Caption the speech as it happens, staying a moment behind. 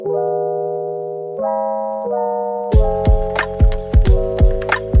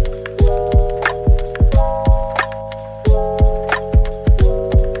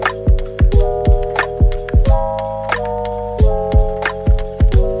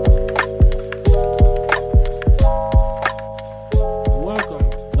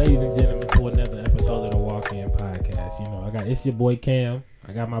It's your boy Cam.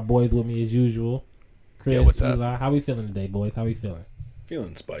 I got my boys with me as usual. Chris, what's up? Eli. How we feeling today, boys? How we feeling?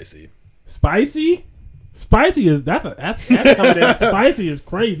 Feeling spicy. Spicy? Spicy is that's coming in. Spicy is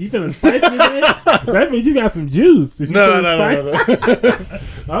crazy. You feeling spicy today? That means you got some juice. No.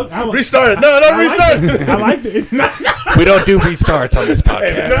 Restart it. No, restart it. I like it. We don't do restarts on this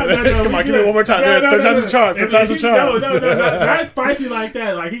podcast. Come on, give me one more time. Third time's a charm. Third time's a charm. No. Not spicy like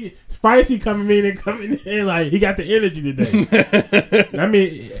that. Like he spicy coming in like he got the energy today. I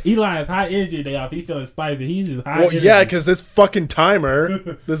mean, Eli is high energy today. If he's feeling spicy, he's just high energy. Well, yeah, because this fucking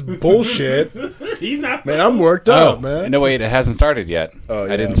timer, this bullshit. He's not. Man, I'm worked up, man. No, wait, it hasn't started yet. Oh,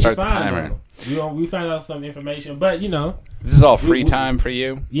 yeah. I didn't start the timer. We found out some information, but you know. This is all free time for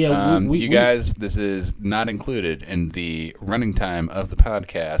you. Yeah, you guys, this is not included in the running time of the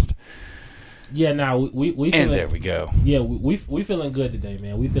podcast. Yeah, now we and feeling, there we go. Yeah, we feeling good today,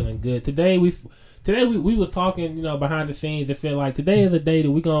 man. We feeling good today. We was talking, you know, behind the scenes. It feel like today is the day that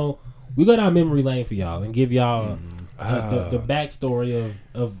we go down memory lane for y'all and give y'all the backstory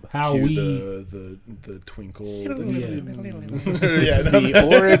of how the twinkle. This is the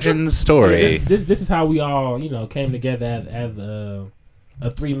origin story. This is how we all, you know, came together as a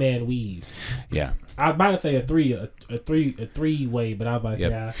 3-man weave. Yeah. I was about to say a three way, but I was like,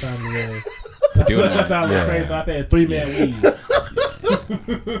 yeah, I found the Doing I said a 3-man weave.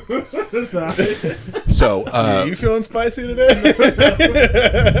 So, you feeling spicy today?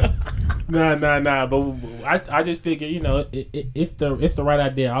 Nah. But I just figured, you know, it's the right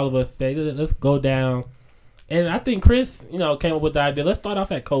idea. All of us say, let's go down. And I think Chris, you know, came up with the idea. Let's start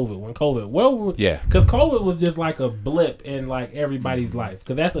off at COVID. Because COVID was just like a blip in like everybody's life.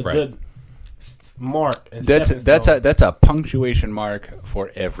 Because that's a good mark. That's a punctuation mark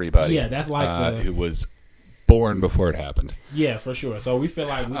for everybody. Yeah, that's like who was born before it happened. Yeah, for sure. So we feel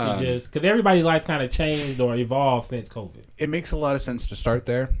like we can because everybody's life kind of changed or evolved since COVID. It makes a lot of sense to start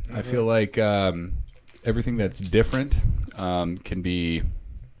there. Mm-hmm. I feel like everything that's different can be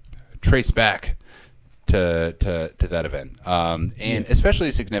traced back to that event, and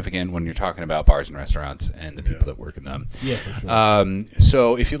especially significant when you're talking about bars and restaurants and the people that work in them. Yeah, for sure.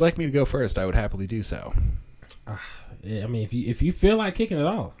 So if you'd like me to go first, I would happily do so. I mean, if you feel like kicking it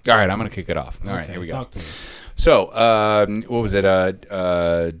off. All right, I'm going to kick it off. All right, here we go. Talk to me. So, what was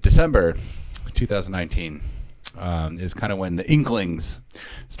it? December 2019 is kind of when the inklings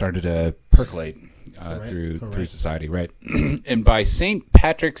started to percolate through society, right? And by St.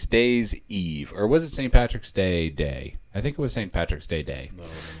 Patrick's Day's Eve, or was it St. Patrick's Day? I think it was St. Patrick's Day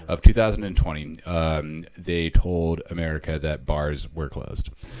of 2020. They told America that bars were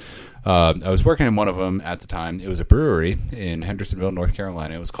closed. I was working in one of them at the time. It was a brewery in Hendersonville, North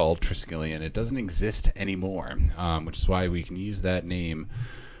Carolina. It was called Triskelion. It doesn't exist anymore, which is why we can use that name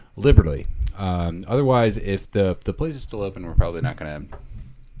liberally. Otherwise, if the place is still open, we're probably not going to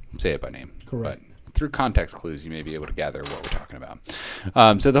say it by name. Correct. But through context clues, you may be able to gather what we're talking about.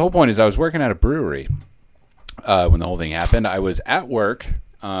 So the whole point is I was working at a brewery when the whole thing happened. I was at work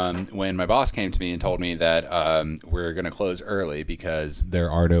when my boss came to me and told me that we're going to close early because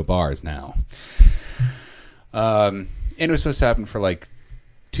there are no bars now. And it was supposed to happen for like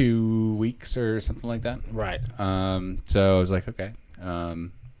 2 weeks or something like that. Right. So I was like, okay,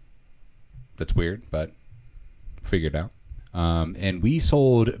 that's weird, but figured it out. And we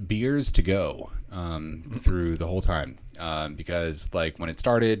sold beers to go through the whole time because like when it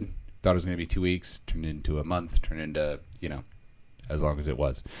started, thought it was going to be 2 weeks, turned into a month, turned into, you know, as long as it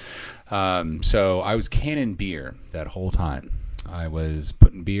was. So I was canning beer that whole time. I was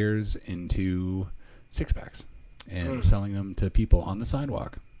putting beers into 6-packs and selling them to people on the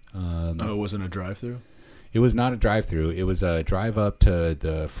sidewalk. It wasn't a drive-through? It was not a drive-through. It was a drive up to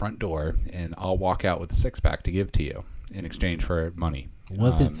the front door, and I'll walk out with a 6-pack to give to you in exchange for money.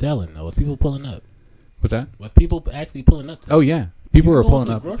 Was it selling, though? Was people pulling up? What's that? Was people actually pulling up? Oh, yeah. People were pulling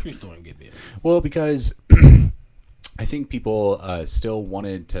up. To the grocery store and get beer. Well, because I think people still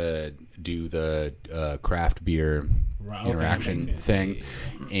wanted to do the craft beer interaction thing.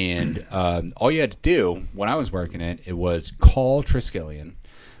 And all you had to do when I was working it was call Triskelion,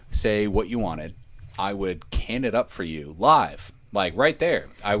 say what you wanted. I would can it up for you live, like right there.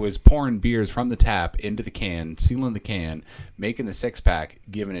 I was pouring beers from the tap into the can, sealing the can, making the 6-pack,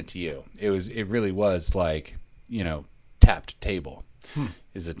 giving it to you. It really was like, you know, tapped table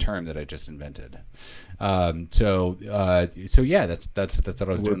is a term that I just invented. So yeah, that's what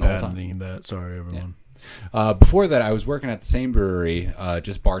I was doing the whole time. Patenting that. Sorry, everyone. Yeah. Before that, I was working at the same brewery,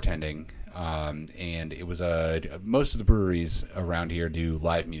 just bartending. and it was most of the breweries around here do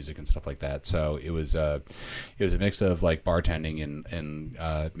live music and stuff like that. So it was a mix of like bartending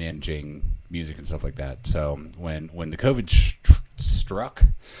and managing music and stuff like that. So when the COVID struck,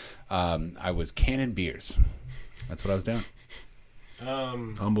 I was canning beers. That's what I was doing.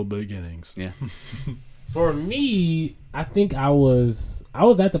 Humble beginnings. Yeah. For me, I think I was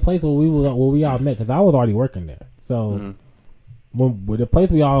at the place where we all met because I was already working there. So when the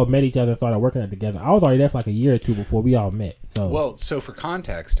place we all met each other and started working together, I was already there for like a year or two before we all met. So for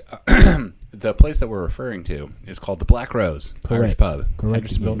context, the place that we're referring to is called the Black Rose Irish Pub,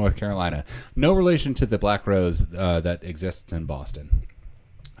 Hendersonville, North Carolina. No relation to the Black Rose that exists in Boston.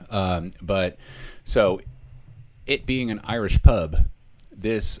 But so it being an Irish pub,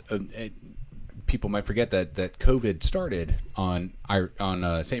 this people might forget that COVID started on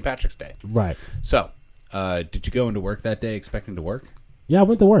St. Patrick's Day. Right. So, did you go into work that day expecting to work? Yeah, I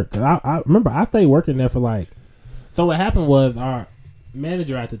went to work. I remember I stayed working there for like. So what happened was our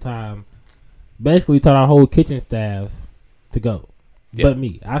manager at the time basically told our whole kitchen staff to go, but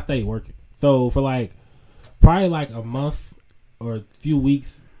me. I stayed working. So for like probably like a month or a few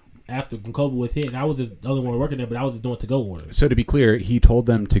weeks after COVID was hit, I was just the only one working there, but I was just doing to-go orders. So to be clear, he told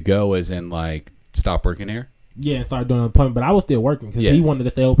them to go as in like stop working here? Yeah, and started doing an appointment, but I was still working because he wanted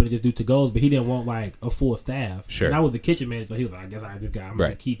to stay open and just do to-goes, but he didn't want like a full staff. Sure. And I was the kitchen manager, so he was like, I guess I'm going to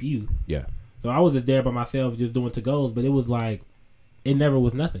just keep you. Yeah. So I was just there by myself just doing to-goes, but it was like, it never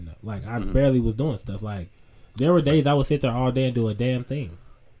was nothing though. Like I barely was doing stuff. Like there were days I would sit there all day and do a damn thing.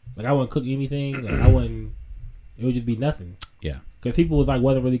 Like I wouldn't cook anything. Like it would just be nothing. Yeah. Because people was like,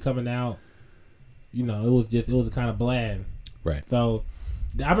 wasn't really coming out. You know, it was kind of bland. Right. So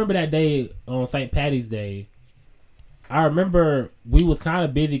I remember that day on St. Patty's Day. I remember we was kind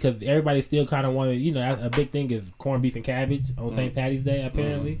of busy because everybody still kind of wanted, you know, a big thing is corned beef and cabbage on St. Patty's Day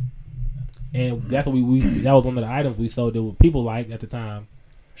apparently, and that's what we that was one of the items we sold that people liked at the time.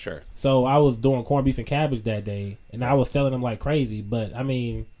 Sure. So I was doing corned beef and cabbage that day, and I was selling them like crazy. But I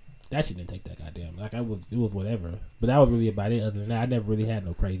mean, that shit didn't take that goddamn. Like it was whatever. But that was really about it. Other than that, I never really had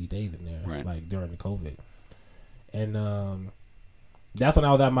no crazy days in there, like during the COVID. And that's when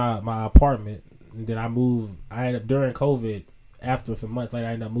I was at my apartment. And then I moved. I ended up during COVID. After some months later,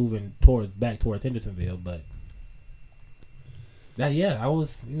 I ended up moving back towards Hendersonville. But I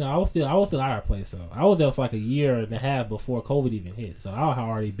was still out of our place. So I was there for like a year and a half before COVID even hit. So I had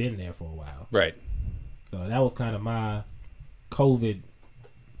already been there for a while. Right. So that was kind of my COVID.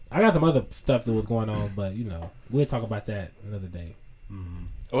 I got some other stuff that was going on, but you know, we'll talk about that another day. Mm-hmm.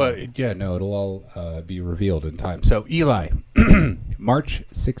 Well, yeah, no, it'll all be revealed in time. So, Eli, March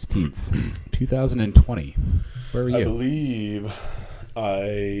 16th, 2020. Where were you? I believe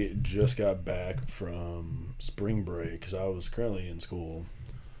I just got back from spring break because I was currently in school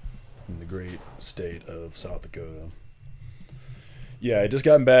in the great state of South Dakota. Yeah, I just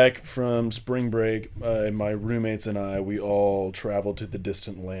gotten back from spring break. My roommates and I, we all traveled to the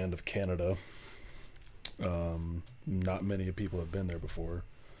distant land of Canada. Not many people have been there before.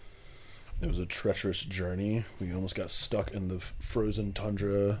 It was a treacherous journey. We almost got stuck in the frozen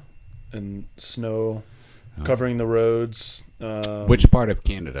tundra and snow covering the roads. Which part of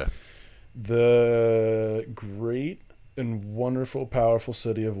Canada? The great and wonderful, powerful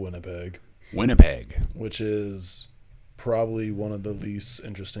city of Winnipeg. Winnipeg. Which is probably one of the least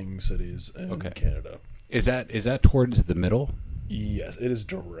interesting cities in Canada. Is that towards the middle? Yes, it is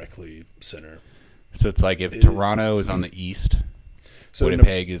directly center. So it's like if Toronto is on the east, so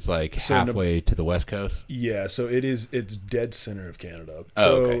Winnipeg is like halfway to the west coast. Yeah, so it's dead center of Canada.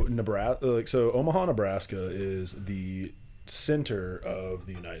 Nebraska, so Omaha, Nebraska is the center of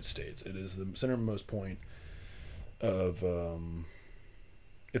the United States. It is the centermost point of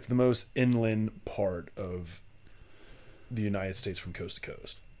it's the most inland part of the United States from coast to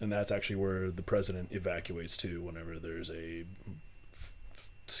coast, and that's actually where the president evacuates to whenever there's a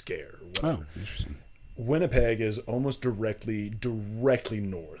scare or whatever. Oh, interesting. Winnipeg is almost directly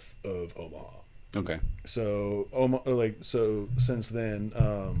north of Omaha. Okay. So since then,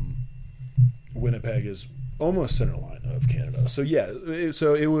 Winnipeg is almost centerline of Canada. So yeah,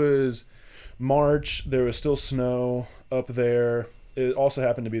 so it was March. There was still snow up there. It also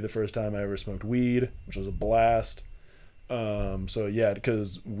happened to be the first time I ever smoked weed, which was a blast. So yeah,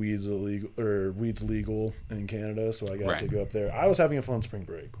 because weed's legal in Canada, so I got to go up there. I was having a fun spring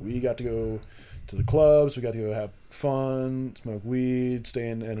break. We got to go to the clubs. We got to go have fun, smoke weed, stay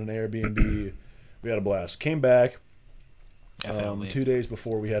in an Airbnb. We had a blast. Came back 2 days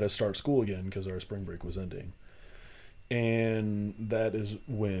before we had to start school again because our spring break was ending. And that is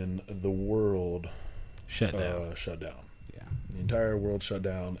when the world shut down. Yeah. The entire world shut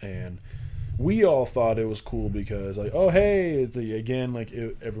down, and we all thought it was cool because, like, oh, hey,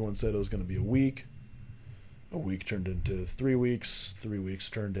 everyone said it was going to be a week. A week turned into 3 weeks. 3 weeks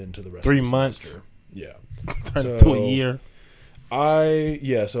turned into the rest 3 of the months. semester. Yeah. Turned to a year.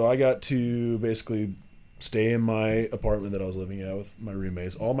 So I got to basically stay in my apartment that I was living at with my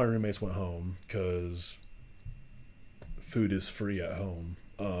roommates. All my roommates went home because food is free at home.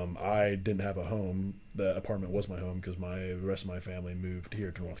 I didn't have a home. The apartment was my home because the rest of my family moved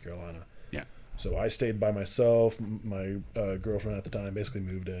here to North Carolina. Yeah. So I stayed by myself. My girlfriend at the time basically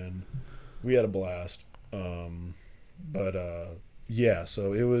moved in. We had a blast.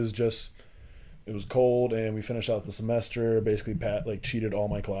 So it was cold, and we finished out the semester. Basically, Pat cheated all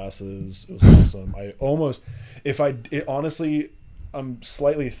my classes. It was awesome. Honestly, I'm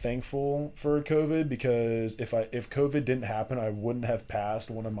slightly thankful for COVID because if COVID didn't happen, I wouldn't have passed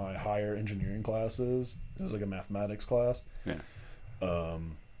one of my higher engineering classes. It was like a mathematics class. Yeah.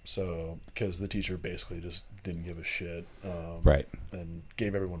 So because the teacher basically just didn't give a shit, right, and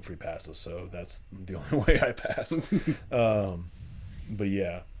gave everyone free passes. So that's the only way I passed. But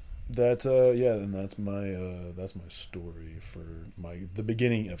yeah. And that's my story for the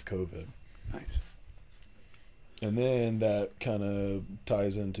beginning of COVID. Nice. And then that kind of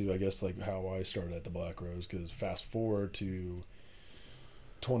ties into, I guess, how I started at the Black Rose, because fast forward to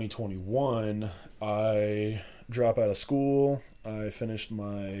 2021, I drop out of school. I finished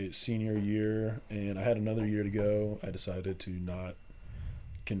my senior year, and I had another year to go. I decided to not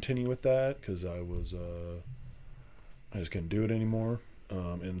continue with that because I just couldn't do it anymore.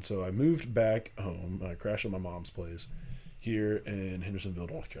 And so I moved back home. I crashed at my mom's place here in Hendersonville,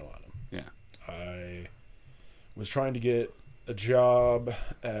 North Carolina. Yeah. I was trying to get a job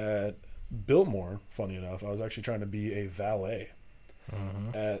at Biltmore, funny enough. I was actually trying to be a valet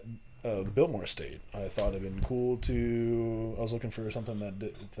at the Biltmore estate. I thought it'd been cool I was looking for something that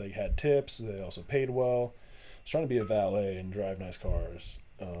they had tips. They also paid well. I was trying to be a valet and drive nice cars.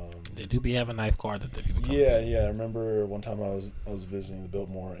 They do be having nice cars that the people come to. Yeah. I remember one time I was visiting the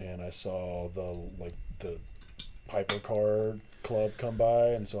Biltmore, and I saw the hypercar club come by,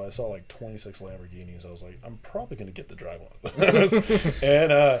 and so I saw 26 Lamborghinis. I was like, I'm probably gonna get to drive one of those.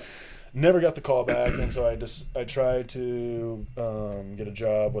 And never got the call back, and so I tried to get a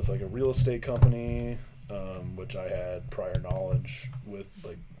job with a real estate company, which I had prior knowledge with,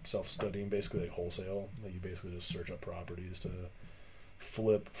 self-studying, basically wholesale. You basically just search up properties to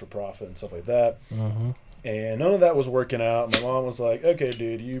flip for profit and stuff like that. And none of that was working out. My mom was like, okay,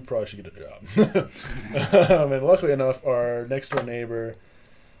 dude, you probably should get a job. And luckily enough, our next door neighbor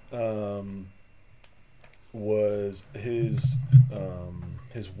was his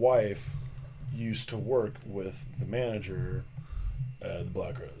wife used to work with the manager at the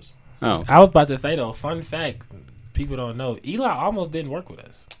Black Rose. Oh, I was about to say though, fun fact, people don't know, Eli almost didn't work with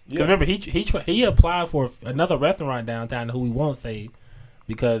us. Because remember, he applied for another restaurant downtown who we won't say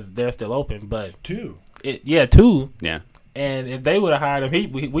because they're still open, but two. Two. Yeah. And if they would have hired him,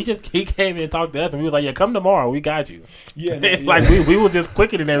 he came in and talked to us, and we was like, "Yeah, come tomorrow, we got you." Yeah, we was just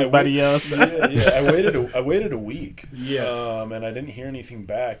quicker than everybody else. Yeah. I waited a week. Yeah. And I didn't hear anything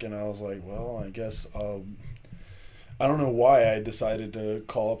back, and I was like, "Well, I guess I don't know why I decided to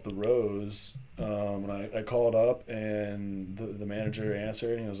call up the Rose." And I called up, and the manager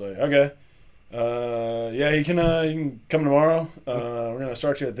answered, and he was like, "Okay, you can come tomorrow. We're gonna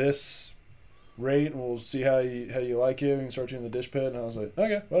start you at this rate, and we'll see how you like it. We can start you in the dish pit." And I was like,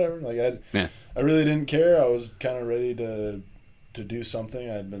 okay, whatever. I really didn't care. I was kind of ready to do something.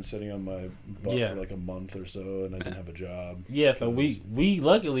 I had been sitting on my butt for a month or so, and I didn't have a job. Yeah, so he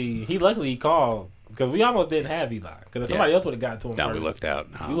luckily called because we almost didn't have Eli because if somebody else would have got to him first, we looked out.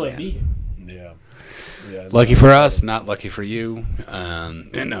 We wouldn't be here. Yeah. Lucky for us, not lucky for you. No,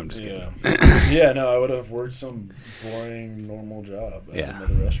 I'm just kidding. I would have worked some boring, normal job at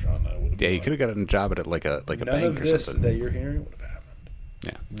another restaurant. You could have gotten a job at a bank or something. None of this that you're hearing would have happened.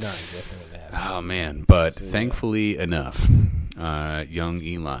 Yeah. No, definitely wouldn't have happened. Oh, man. But thankfully enough, young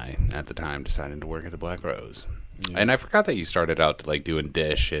Eli at the time decided to work at the Black Rose. Yeah. And I forgot that you started out doing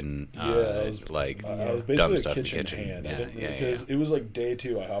dish and I was basically dumb a stuff kitchen in the kitchen. hand. Because it was day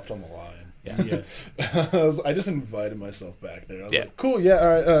 2. I hopped on the line. Yeah. I just invited myself back there. I was like, cool, all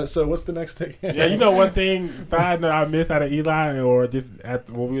right, so what's the next thing? Yeah, one thing I missed out of Eli, or just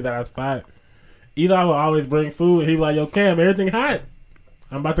when we was at our spot, Eli will always bring food. He was like, yo, Cam, everything hot.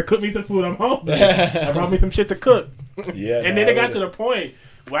 I'm about to cook me some food. I'm home. I brought me some shit to cook. Yeah. And then it got to the point,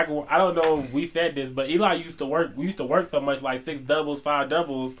 I don't know if we said this, but Eli used to work. We used to work so much, 6 doubles, 5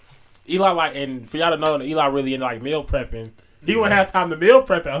 doubles. Eli, and for y'all to know, Eli really into meal prepping. he wouldn't have time to meal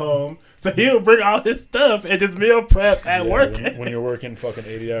prep at home. So he would bring all his stuff and just meal prep at work. When you're working fucking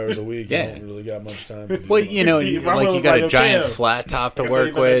 80 hours a week, you don't really got much time to do well, you know, you got a giant flat top to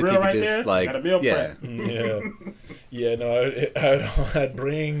work with. You could just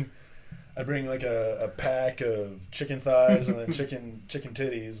I'd bring like a pack of chicken thighs and then chicken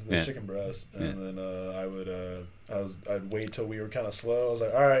titties, the chicken breast, and then I'd wait till we were kind of slow. I was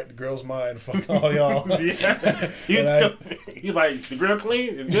like, all right, the grill's mine. Fuck all y'all. You like, the grill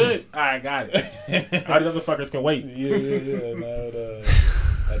clean? It's good? All right, got it. All these other fuckers can wait. Yeah. And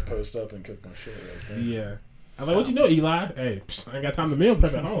I'd post up and cook my shit right there. Yeah. I'm like, what you know, Eli? Hey, I ain't got time to meal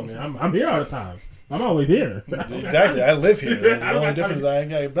prep at home, man. I'm here all the time. I'm always here. Exactly. I live here. The only difference is I ain't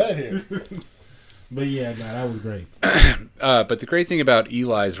got a bed here. But yeah, that was great. But the great thing about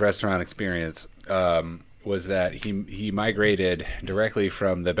Eli's restaurant experience was that he migrated directly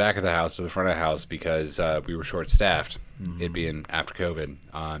from the back of the house to the front of the house because we were short-staffed, it being after COVID.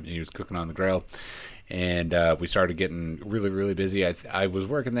 And he was cooking on the grill. And we started getting really, really busy. I was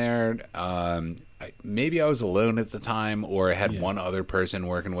working there. Maybe I was alone at the time, or I had one other person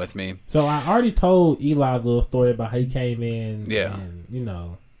working with me. So I already told Eli's little story about how he came in. Yeah. And, you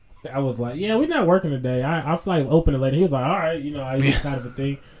know, I was like, yeah, we're not working today. I feel like open it later. He was like, all right, you know, I kind of a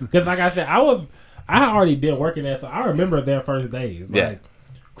thing. Because like I said, I had already been working there, so I remember their first days. Like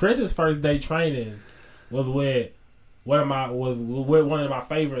Chris's first day training was with one of my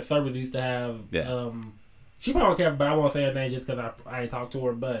favorite servers used to have. Yeah. She probably don't care, but I won't say her name just because I ain't talked to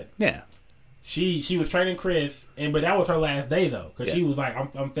her. But yeah. She was training Chris, but that was her last day though, because she was like,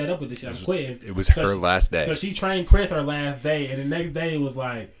 "I'm fed up with this shit. I'm quitting." It was her last day, so she trained Chris her last day, and the next day it was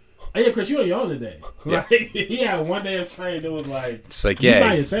like, "Hey, yeah, Chris, you on your own today." Like he had one day of training. It was like, it's like,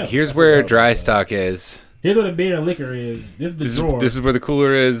 yeah, here's where dry stock is. Here's where the beer and liquor is. This is the drawer. This is where the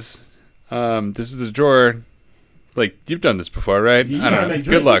cooler is. This is the drawer. Like, you've done this before, right? I don't know.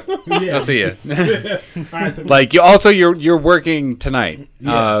 Good luck. I'll see you. Right, like, you're working tonight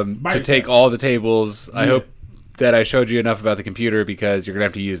to take all the tables. I hope that I showed you enough about the computer because you're going to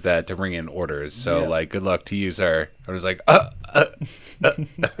have to use that to bring in orders. So, like, good luck to you, sir. I was like,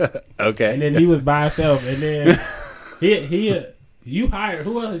 okay. And then he was by himself. And then you hired,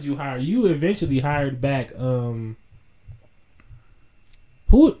 who else did you hire? You eventually hired back, who,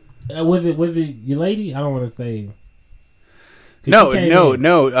 was it your lady? I don't want to say.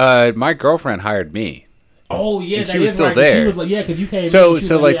 No. My girlfriend hired me. Oh yeah, and she was still there. She was like, yeah, because you came. So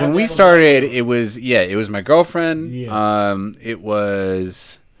like when we started, it was my girlfriend. Yeah. It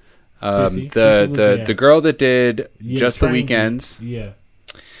was the girl that did just the weekends. Yeah.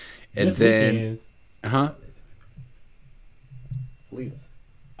 And just then, Lila.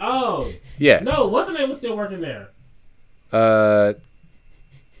 Oh yeah. No, what's her name was still working there?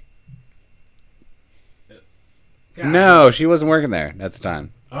 No, she wasn't working there at the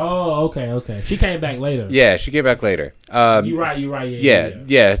time. Oh, okay. She came back later. Yeah, she came back later. You're right.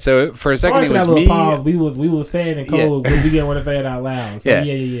 Yeah. So for a second, it was me. Pause. We was saying in code, but we didn't want to say it out loud. So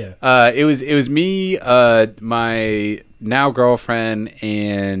yeah. It was me, my now girlfriend,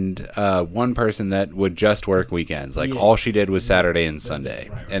 and one person that would just work weekends. Like all she did was Saturday and Sunday,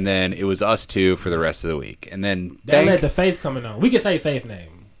 right. And then it was us two for the rest of the week. And then that led to Faith coming on. We could say Faith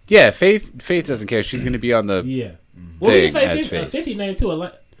name. Yeah, Faith doesn't care. She's going to be on the Well, we can say Sissy name too.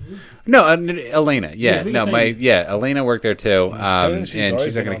 No, Elena. Yeah, Elena worked there too. And she's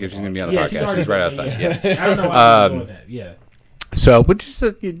not going to. She's going to be on the podcast. She's right outside. Yeah. I don't know why she's doing that. Yeah. So we're just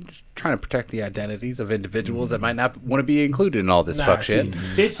trying to protect the identities of individuals that might not want to be included in all this fuck shit.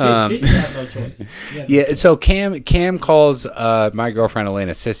 Sissy has no choice. Yeah. So Cam calls my girlfriend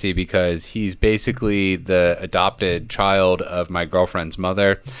Elena Sissy because he's basically the adopted child of my girlfriend's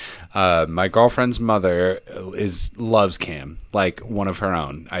mother. My girlfriend's mother loves Cam like one of her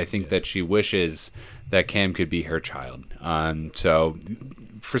own. I think that she wishes that Cam could be her child. So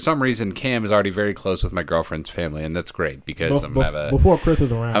for some reason, Cam is already very close with my girlfriend's family, and that's great because I'm gonna have before Chris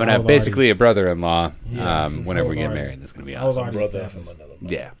was around. I'm gonna have basically a brother-in-law whenever we get married. That's gonna be awesome. Brother from another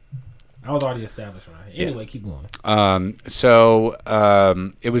mother. Yeah. I was already established around here. Anyway, keep going. So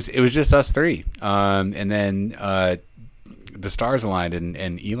it was just us three, and then the stars aligned,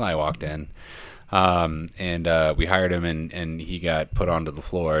 and Eli walked in, and we hired him, and he got put onto the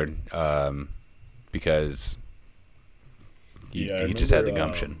floor because he just had the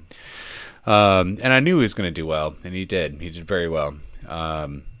gumption. And I knew he was going to do well, and he did. He did very well.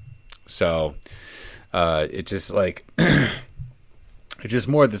 So it just like it's just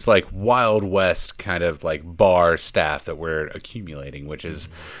more this like Wild West kind of like bar staff that we're accumulating, which is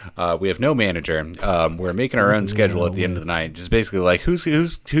we have no manager. We're making our own schedule at the end of the night. Just basically like who's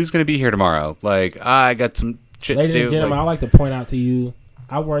going to be here tomorrow? Like I got some Ladies and gentlemen, I like to point out to you,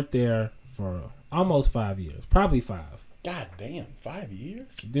 I worked there for almost 5 years, probably 5. God damn, 5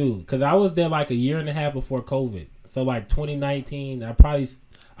 years, dude. Because I was there like a year and a half before COVID. So like 2019, I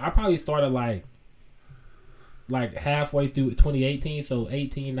probably started like halfway through 2018. So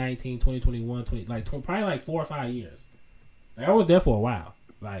 18, 19, 20, 21, 20, probably like 4 or 5 years. Like, I was there for a while.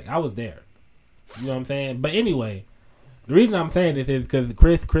 Like I was there. You know what I'm saying? But anyway, the reason I'm saying this is because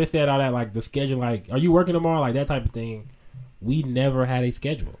Chris said all that, like the schedule, like are you working tomorrow, like that type of thing. We never had a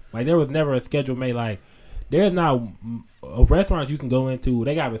schedule. Like there was never a schedule made. Like there's not a restaurant you can go into.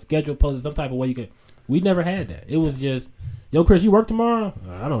 They got a schedule posted some type of way you can. We never had that. It was just, yo, Chris, you work tomorrow?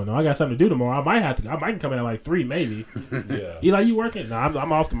 I don't know. I got something to do tomorrow. I might come in at like 3 maybe. Yeah. You like you working? No,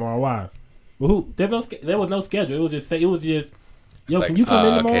 I'm off tomorrow. Why? Well, there was no schedule. It was just yo, it's can you come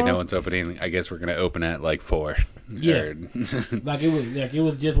in tomorrow? Okay, no one's opening. I guess we're gonna open at like 4. Yeah. it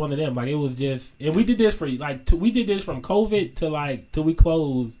was just one of them. Like it was just, and we did this for we did this from COVID to till we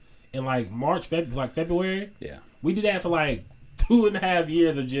closed in like March, February. Yeah. We did that for like 2.5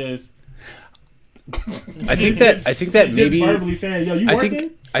 years of just. I think that maybe verbally saying, yo, you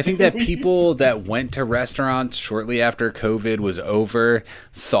working? I think that people that went to restaurants shortly after COVID was over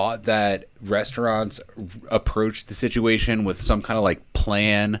thought that restaurants approached the situation with some kind of like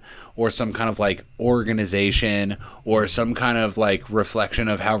plan or some kind of like organization or some kind of like reflection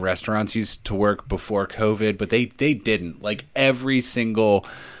of how restaurants used to work before COVID, but they didn't. Like every single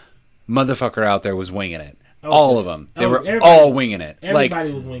motherfucker out there was winging it. All of them. They were all winging it.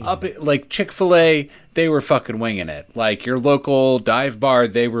 Everybody was winging it. Like Chick-fil-A, they were fucking winging it. Like your local dive bar,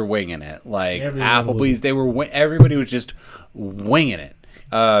 they were winging it. Like Applebee's, they were. Everybody was just winging it.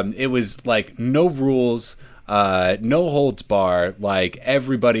 It was like no rules, no holds bar. Like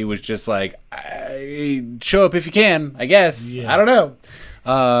everybody was just like, show up if you can. I guess. Yeah. I don't know.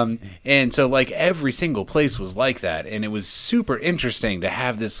 And so like every single place was like that, and it was super interesting to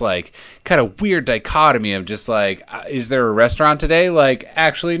have this like kind of weird dichotomy of just like, is there a restaurant today? Like,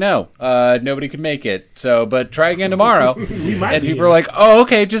 actually no, nobody could make it, so but try again tomorrow. And people were like, oh,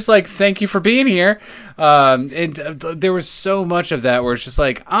 okay, just like thank you for being here. And there was so much of that where it's just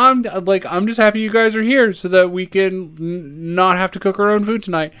like I'm just happy you guys are here so that we can not have to cook our own food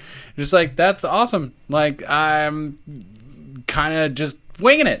tonight. Just like that's awesome. Like I'm kind of just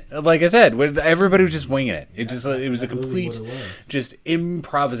winging it. Like I said, everybody was just winging it. It was a complete just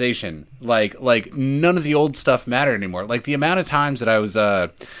improvisation. Like none of the old stuff mattered anymore. Like the amount of times that I was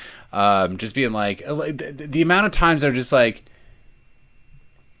just being like the amount of times they're just like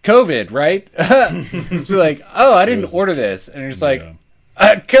COVID, right? Just be like, oh, I didn't order this, and you're just like.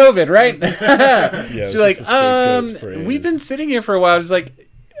 COVID, right? Yeah, like, we've been sitting here for a while. Just like,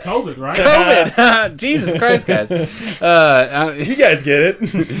 COVID, right? COVID. Jesus Christ, guys. You guys get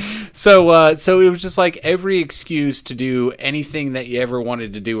it. So it was just like every excuse to do anything that you ever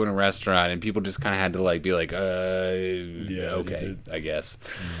wanted to do in a restaurant, and people just kind of had to like be like, okay, I guess.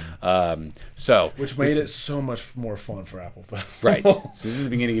 Which made it so much more fun for Apple Festival. Right. So this is the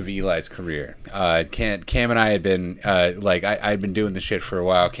beginning of Eli's career. Cam and I had been I'd been doing this shit for a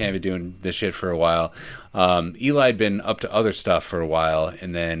while. Cam had been doing this shit for a while. Eli had been up to other stuff for a while,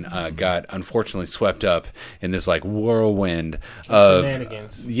 and then got unfortunately swept up in this like whirlwind of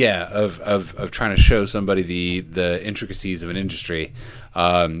shenanigans. Of trying to show somebody the intricacies of an industry.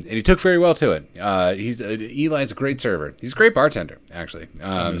 And he took very well to it. Eli's a great server. He's a great bartender, actually.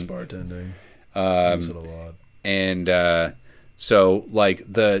 I miss bartending. I use it a lot. And so like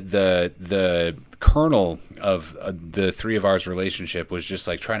the kernel of the three of ours relationship was just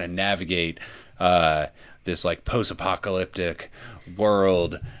like trying to navigate this like post-apocalyptic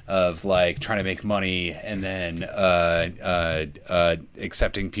world of like trying to make money and then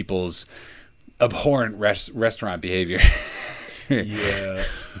accepting people's abhorrent restaurant behavior. Yeah,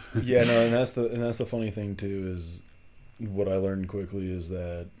 no, and that's the funny thing too is what I learned quickly is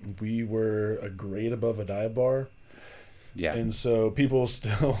that we were a grade above a dive bar. Yeah, and so people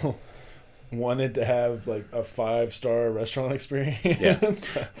still wanted to have like a 5-star restaurant experience.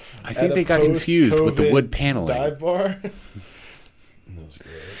 Yeah. I think they got confused with the wood paneling. Dive bar. That was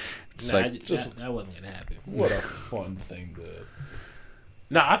great. That wasn't gonna happen. What a fun thing to.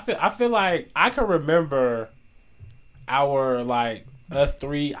 No, I feel like I can remember our like us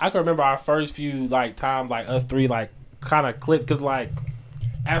three. I can remember our first few like times like us three like kind of clicked because like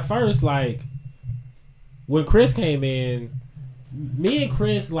at first like when Chris came in. Me and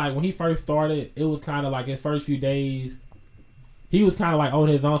Chris, like, when he first started, it was kind of like his first few days, he was kind of like on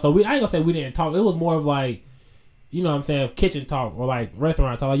his own. So I ain't gonna say we didn't talk. It was more of like, you know what I'm saying, kitchen talk or like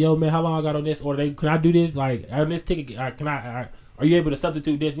restaurant talk. Like, yo, man, how long I got on this? Or can I do this? Like, on this ticket, are you able to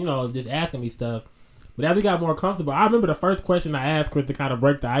substitute this? You know, just asking me stuff. But as we got more comfortable, I remember the first question I asked Chris to kind of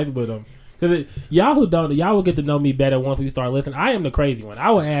break the ice with him. Because y'all who don't, y'all will get to know me better once we start listening. I am the crazy one.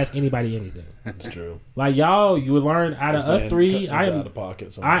 I will ask anybody anything. That's true. Like y'all, you would learn out of us three. I am out of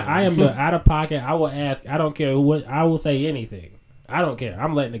pocket. I am the out of pocket. I will ask. I don't care what. I will say anything. I don't care.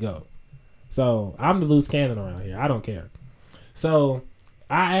 I'm letting it go. So I'm the loose cannon around here. I don't care. So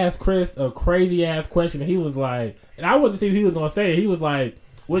I asked Chris a crazy ass question, and he was like, and I wanted to see what he was gonna say. He was like,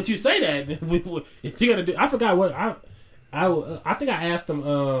 "Would you say that if you're gonna do?" I forgot what I think I asked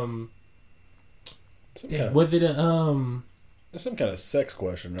him. Was it some kind of sex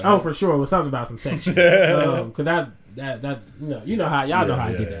question, right? Oh, for sure, it was something about some sex. Because that you know how y'all know how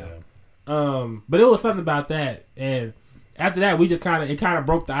I get down. But it was something about that, and after that, we just kind of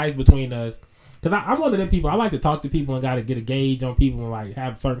broke the ice between us. Because I'm one of them people. I like to talk to people and got to get a gauge on people and like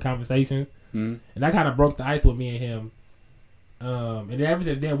have certain conversations. Mm-hmm. And that kind of broke the ice with me and him. And then ever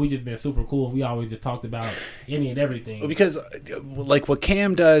since then, we just been super cool. And we always just talked about any and everything. Well, because like what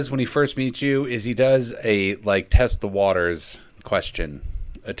Cam does when he first meets you is he does a like test the waters question,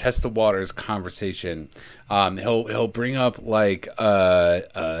 a test the waters conversation. He'll bring up like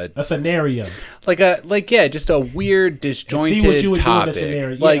a scenario, just a weird disjointed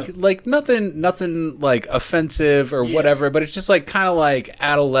topic, like nothing like offensive or whatever, but it's just like kind of like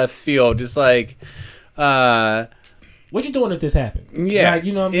out of left field, just like what you doing if this happened? Yeah, like,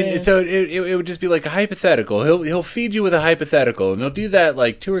 you know what I'm saying? So it would just be like a hypothetical. He'll feed you with a hypothetical, and he'll do that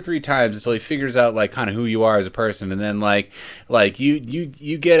like 2 or 3 times until he figures out like kind of who you are as a person, and then like you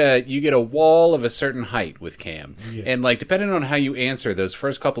get a wall of a certain height with Cam, and like depending on how you answer those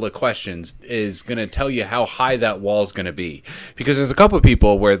first couple of questions is gonna tell you how high that wall's gonna be. Because there's a couple of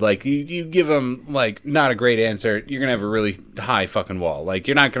people where like you give them like not a great answer, you're gonna have a really high fucking wall. Like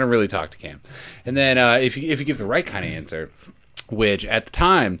you're not gonna really talk to Cam, and then if you give the right kind of answer, which at the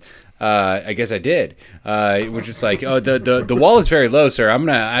time I guess I did, which is like, oh, the wall is very low, sir. I'm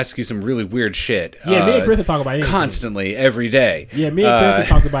gonna ask you some really weird shit. Yeah, me and Chris talk about anything constantly every day. Yeah, me and Chris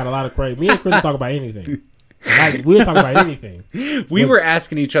talk about a lot of crazy. Me and Chris talk about anything. Like, we'll talk about anything. We were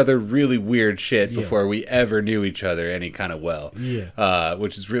asking each other really weird shit before we ever knew each other any kind of well. Yeah.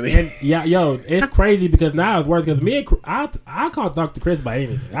 Which is really... And, it's crazy because now it's worse because me and I call Dr. Chris by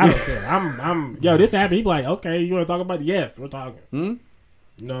anything. I don't care. This happened. He be like, okay, you want to talk about it? Yes, we're talking. You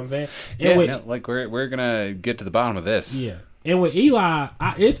know what I'm saying? Like we're going to get to the bottom of this. Yeah. And with Eli,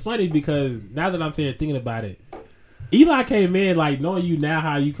 it's funny because now that I'm sitting thinking about it, Eli came in like knowing you now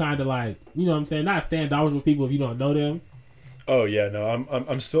how you kind of like, you know what I'm saying, not standoffish with people if you don't know them. Oh yeah, no,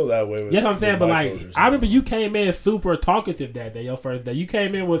 I'm still that way with. Yes, I'm saying, but like I remember you came in super talkative that day, your first day. You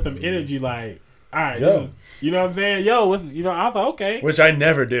came in with some energy, like, all right, you know what I'm saying, I was like, okay, which I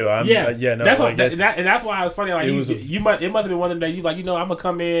never do. That's why it's funny. Like it must have been one of them days you like, I'm gonna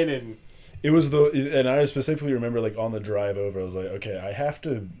come in and. It was and I specifically remember like on the drive over, I was like, okay, I have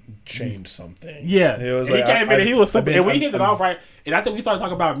to change something. Yeah, it was and he came in and he was super, and we hit it off right. And I think we started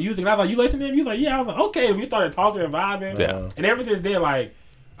talking about music, and I was like, you listen to him? You was like, yeah. I was like, okay. And we started talking and vibing. Yeah. And ever since then, like,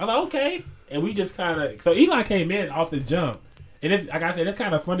 I was like, okay. And we just kind of, so Eli came in off the jump, and like I said, it's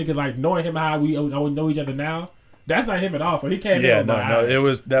kind of funny because like knowing him how we know each other now. That's not him at all. So he came in. Yeah, no.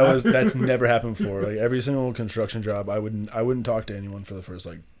 That's never happened before. Like every single construction job, I wouldn't talk to anyone for the first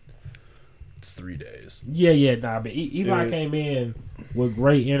like 3 days. But Eli came in with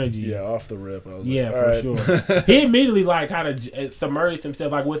great energy. Yeah, off the rip. I was sure. He immediately like kind of submerged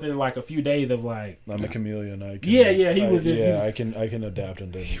himself like within like a few days of like. I'm a chameleon. I can adapt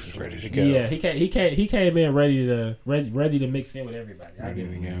into this. Ready to go. Yeah, he came in ready to mix in with everybody. I get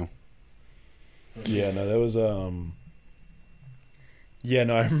it. Go. Yeah, no, that was Yeah,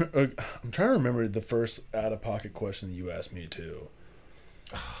 no, I'm trying to remember the first out of pocket question you asked me too.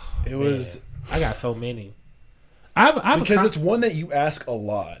 It was. I got so many. Because it's one that you ask a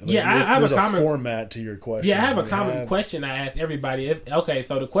lot. Like, I have there's a format to your question. Yeah, I have a common question I ask everybody. Okay,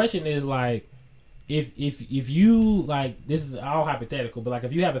 so the question is like, if you like, this is all hypothetical, but like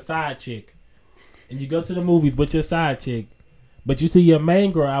if you have a side chick, and you go to the movies with your side chick, but you see your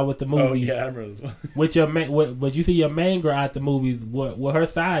main girl out with the movies. Oh yeah, I remember this one. But you see your main girl at the movies with her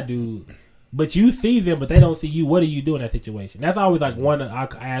side dude. But you see them, but they don't see you. What do you do in that situation? That's always like one I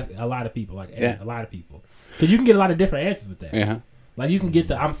ask a lot of people, a lot of people, because you can get a lot of different answers with that. Yeah, like you can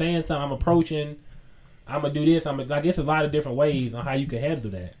get I'm saying something, I'm approaching, I'm gonna do this. I guess a lot of different ways on how you can handle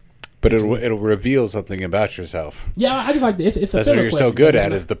that. But it'll reveal something about yourself. Yeah, I just like it's a that's what you're question, so good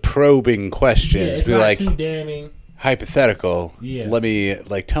at is the probing questions. Yeah, it's be not like, too damning. hypothetical. Yeah. Let me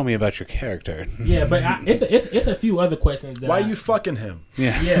tell me about your character. Yeah, but it's a few other questions. Why are you fucking him?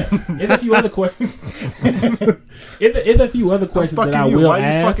 Yeah, it's a few other questions. it's a few other questions that I will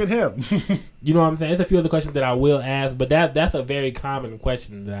ask. Why you fucking him? You know what I'm saying? It's a few other questions that I will ask, but that's a very common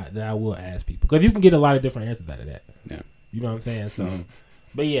question that I will ask people because you can get a lot of different answers out of that. Yeah, you know what I'm saying. So,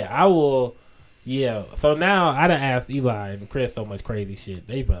 but yeah, I will. Yeah, so now I done asked Eli and Chris so much crazy shit.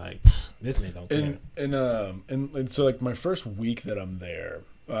 They be like, this man don't care. And so like my first week that I'm there,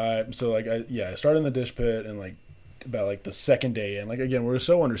 I started in the dish pit and like about like the second day, and like again we're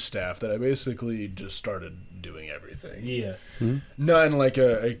so understaffed that I basically just started doing everything. Yeah, not in like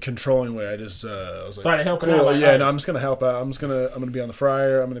a controlling way. I just I was like, started helping cool, out. Like, yeah, no, I'm just gonna help out. I'm gonna be on the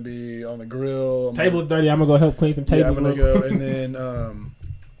fryer. I'm gonna be on the grill. Tables dirty. I'm gonna go help clean some tables. Yeah, I'm gonna go and then.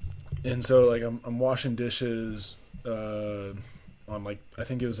 And so like I'm washing dishes on like I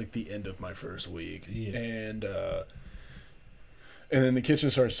think it was like the end of my first week. Yeah. And then the kitchen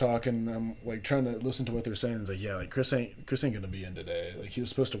starts talking. I'm like trying to listen to what they're saying. It's like, yeah, like Chris ain't gonna be in today. Like he was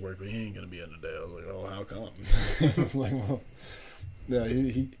supposed to work, but he ain't gonna be in today. I was like, oh, how come? I was like, well,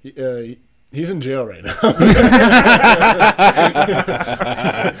 yeah, he's in jail right now.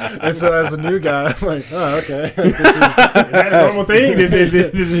 And so as a new guy, I'm like, oh, okay. Is that a normal thing? Did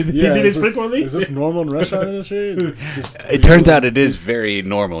it frequently? Is this normal in the restaurant industry? It turns out it is very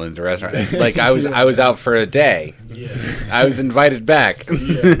normal in the restaurant. Like I was out for a day. Yeah. I was invited back.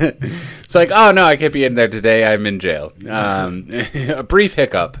 Yeah. It's like, oh no, I can't be in there today. I'm in jail. A brief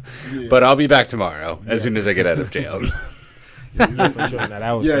hiccup, but I'll be back tomorrow as soon as I get out of jail. For sure.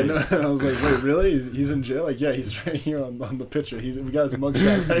 I was like, wait, really? He's in jail? Like, yeah, he's right here on the picture. We got his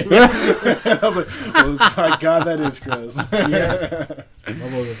mugshot right here. I was like, well, my God, that is Chris. Yeah.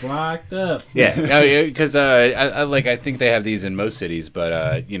 Almost was locked up. Yeah, because I think they have these in most cities,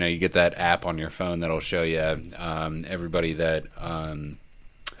 but you get that app on your phone that'll show you everybody that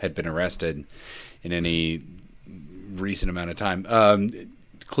had been arrested in any recent amount of time.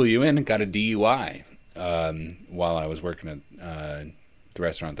 Clue you in, got a DUI. While I was working at the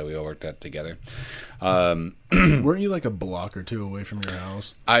restaurant that we all worked at together. Weren't you like a block or two away from your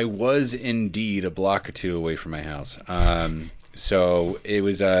house? I was indeed a block or two away from my house. So it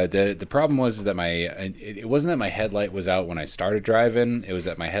was the problem was that it wasn't that my headlight was out when I started driving. It was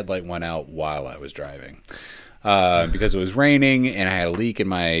that my headlight went out while I was driving. Because it was raining and I had a leak in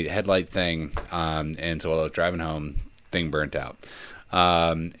my headlight thing. And so while I was driving home, thing burnt out.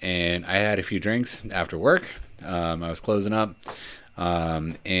 And I had a few drinks after work. I was closing up,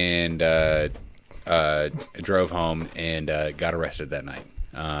 and drove home and got arrested that night.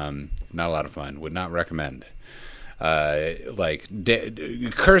 Not a lot of fun. Would not recommend.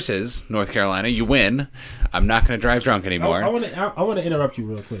 Curses, North Carolina. You win. I'm not going to drive drunk anymore. I want to interrupt you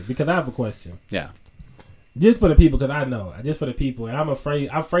real quick because I have a question. Yeah. Just for the people, because I know. Just for the people, and I'm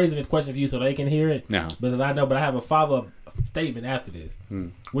phrasing this question for you so they can hear it. No. Because I know, but I have a follow-up statement after this.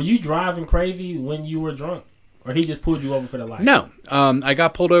 Were you driving crazy when you were drunk, or he just pulled you over for the light? No, I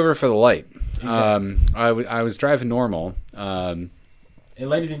got pulled over for the light. Exactly. I was driving normal. And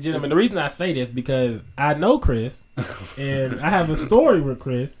ladies and gentlemen, the reason I say this because I know Chris, and I have a story with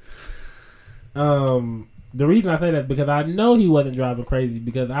Chris. The reason I say that is because I know he wasn't driving crazy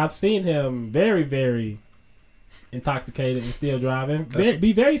because I've seen him very, very intoxicated and still driving.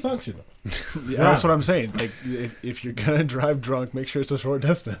 Be very functional. Yeah, that's what I'm saying. Like, if you're gonna drive drunk, make sure it's a short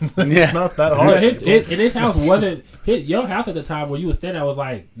distance. It's not that hard. His house wasn't. Your house at the time where you were standing at was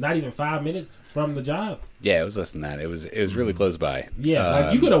like not even 5 minutes from the job. Yeah, it was less than that. It was really close by. Yeah,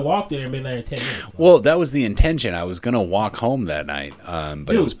 like you could have walked there and been there in 10 minutes. Well, that was the intention. I was gonna walk home that night,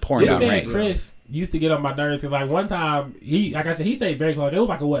 but it was pouring down rain. Chris used to get on my nerves because like one time he stayed very close. It was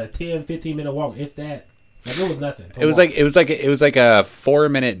like a 10, 15 minute walk. If that. Like it was nothing. It was like a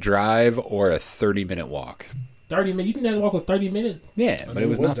 4-minute drive or a 30-minute walk. 30 minutes. You think that walk was 30 minutes? Yeah, but it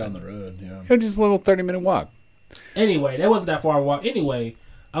was down the road. Yeah, it was just a little 30-minute walk. Anyway, that wasn't that far a walk. Anyway,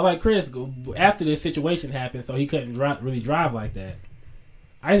 I like Chris after this situation happened, so he couldn't really drive like that.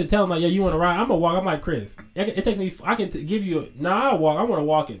 I used to tell him like, "Yo, you want to ride? I'm gonna walk." I'm like, Chris, it takes me. I can give you. I'll walk. I want to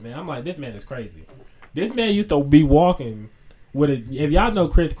walk it, man. I'm like, this man is crazy. This man used to be walking with a. If y'all know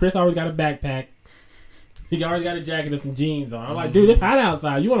Chris always got a backpack. He already got a jacket and some jeans on. I'm like, dude, it's hot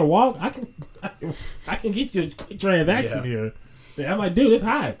outside. You want to walk? I can get you a quick transaction here. I'm like, dude, it's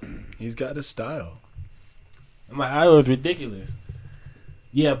hot. He's got his style. I'm like, it was ridiculous.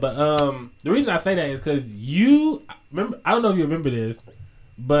 Yeah, but the reason I say that is because you remember. I don't know if you remember this,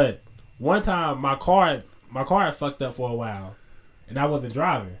 but one time my car had fucked up for a while, and I wasn't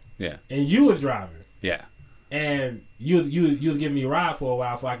driving. Yeah. And you was driving. Yeah. And you was giving me a ride for a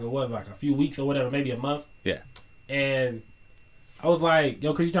while for like a few weeks or whatever, maybe a month. Yeah. And I was like,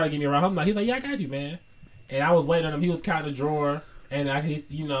 yo, could you try to give me a ride home? He's like, yeah, I got you, man. And I was waiting on him. He was counting the drawer. And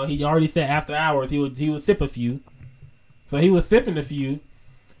he already said after hours he would sip a few. So he was sipping a few.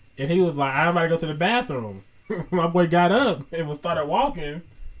 And he was like, I'm about to go to the bathroom. My boy got up and started walking.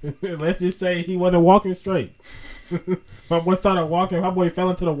 Let's just say he wasn't walking straight. My boy started walking. My boy fell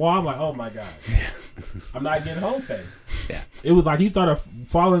into the wall. I'm like, oh my God. I'm not getting home safe. Yeah. It was like he started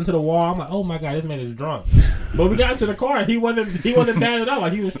falling into the wall. I'm like, oh my God, this man is drunk. But we got into the car. He wasn't bad at all.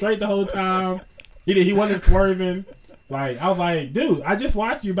 Like he was straight the whole time. He wasn't swerving. Like I was like, dude, I just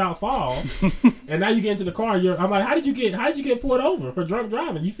watched you about fall, and now you get into the car. I'm like, how did you get pulled over for drunk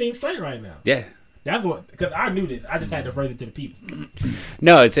driving? You seem straight right now. Yeah. That's what, because I knew this. I just had to phrase it to the people.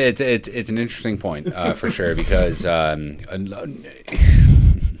 No, it's an interesting point for sure because I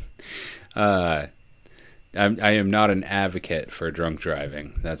am not an advocate for drunk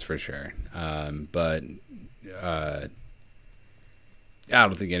driving. That's for sure. But I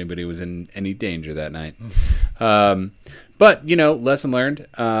don't think anybody was in any danger that night. But lesson learned.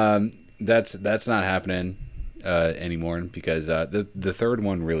 That's not happening anymore because the third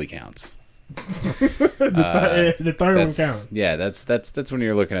one really counts. the third one counts. Yeah, that's when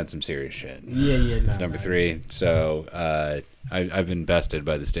you're looking at some serious shit. Yeah. It's number 3. So I've been bested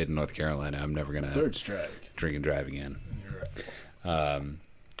by the state of North Carolina. I'm never gonna third strike drink and drive again. You're right.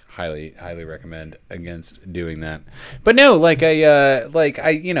 Highly recommend against doing that. But no, I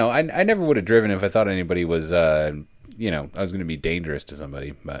never would have driven if I thought anybody was I was gonna be dangerous to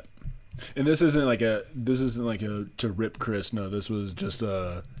somebody. But and this isn't like a to rip Chris. No, this was just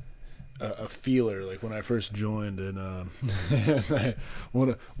a feeler. Like when I first joined, and one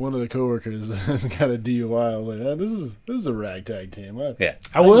of the coworkers has got a DUI. I was like, this is a ragtag team.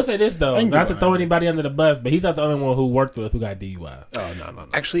 I will say this though, not to throw anybody under the bus, but he's not the only one who worked with us who got DUI. Oh no.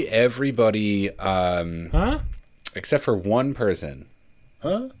 Actually, everybody, except for one person.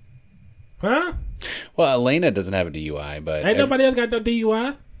 Huh? Well, Elena doesn't have a DUI, but ain't nobody else got no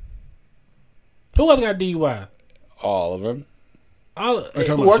DUI. Who else got DUI? All of them.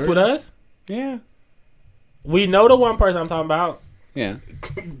 Who worked with us? Yeah. We know the one person I'm talking about. Yeah.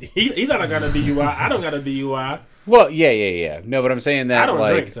 He not got a DUI. I don't got a DUI. Well, yeah. No, but I'm saying that I don't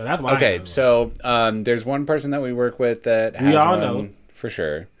drink, so that's why. Okay, so there's one person that we work with that has we all one know for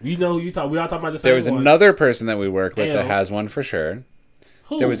sure. We all talking about the same. There was one. another person that we work with that has one for sure.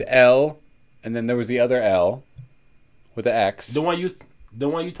 Who? There was L, and then there was the other L with the X. The one you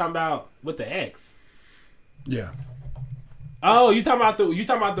talking about with the X. Yeah. Oh, you talking about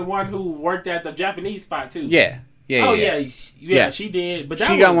the one who worked at the Japanese spot too? Yeah. Yeah. She did, but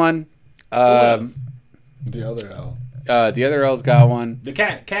she got one. The other L. The other L's got one. The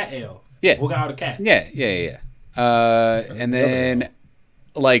cat L. Yeah. Who got all the cat? Yeah. And then,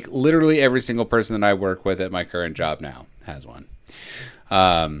 like literally every single person that I work with at my current job now has one.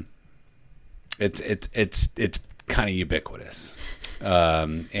 It's kind of ubiquitous.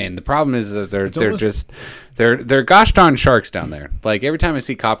 And the problem is that they're gosh darn sharks down there. Like every time I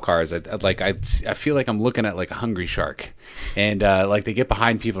see cop cars, I feel like I'm looking at like a hungry shark, and like they get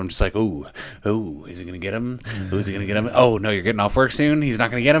behind people. I'm just like, ooh, is he gonna get him? Is he gonna get him? Oh no, you're getting off work soon. He's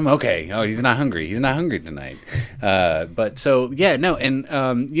not gonna get him. Okay. Oh, he's not hungry. He's not hungry tonight. But so yeah, no,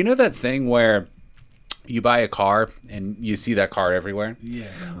 and you know that thing where you buy a car and you see that car everywhere. Yeah.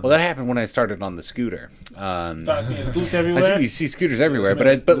 Well, that happened when I started on the scooter. Started seeing scooters everywhere. You see scooters everywhere,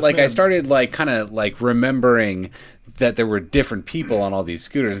 I started like kind of like remembering that there were different people on all these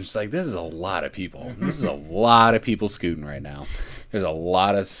scooters. I'm just like, this is a lot of people. This is a lot of people scooting right now. There's a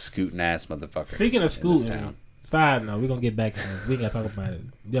lot of scooting ass motherfuckers. Speaking of scooting, side note, we're gonna get back to this. We gotta talk about it.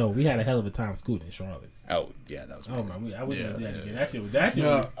 Yo, we had a hell of a time scooting in Charlotte. Oh yeah, that was. Oh man, I wouldn't do that again. That shit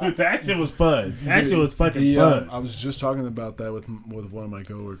was fun. That shit was fucking fun. I was just talking about that with one of my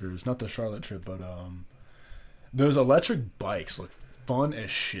coworkers. Not the Charlotte trip, but those electric bikes look fun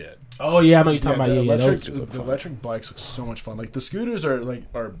as shit. Oh yeah, I know you're talking about. The electric bikes look so much fun. Like the scooters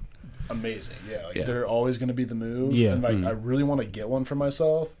are amazing. Yeah, they're always going to be the move. Yeah, and I really want to get one for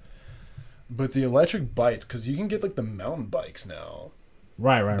myself. But the electric bikes, because you can get like the mountain bikes now.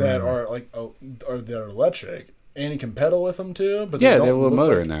 Right. That are like they're electric, and you can pedal with them too. But they have a little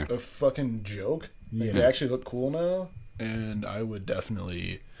motor in there. A fucking joke. Like, they actually look cool now, and I would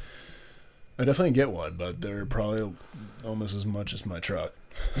definitely get one. But they're probably almost as much as my truck.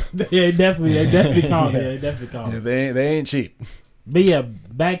 They definitely call me. Yeah, they ain't cheap. But yeah,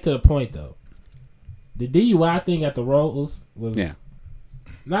 back to the point though. The DUI thing at the Rolls was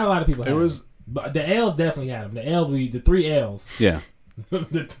not a lot of people had them. But the L's definitely had them. The 3 L's. Yeah.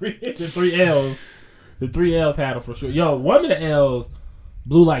 the three L's had them for sure. Yo, one of the L's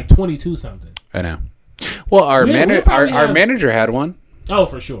blew like 22 something. I know. Well, our manager had one. Oh,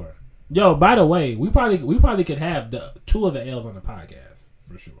 for sure. Yo, by the way, we probably could have the two of the L's on the podcast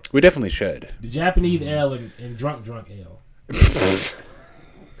for sure. We definitely should. The Japanese L and drunk L.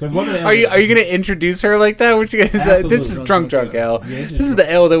 Are you going to introduce her like that? What you guys? This is drunk L. Yeah, this is the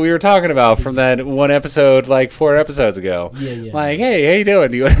L that we were talking about from that one episode, like 4 episodes ago. Yeah. Like, hey, how you doing?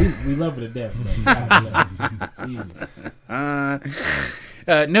 We love her to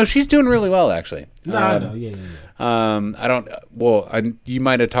death. No, she's doing really well, actually. No, I know. Yeah. I don't. Well, you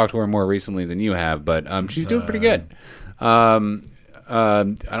might have talked to her more recently than you have, but she's doing pretty good. I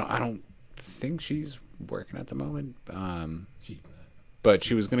don't think she's working at the moment. But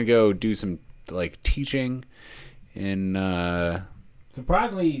she was gonna go do some like teaching in.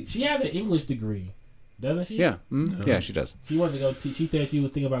 Surprisingly, she has an English degree, doesn't she? Yeah, yeah, she does. She wanted to go. She said she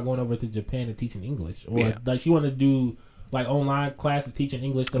was thinking about going over to Japan and teaching English, or like she wanted to do like online classes teaching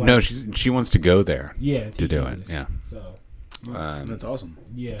English. To, like, no, she wants to go there. Yeah, to do English. it. Yeah. So that's awesome.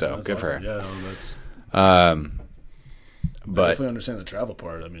 Yeah, so that's good awesome. for her. Yeah, that's. But I definitely understand the travel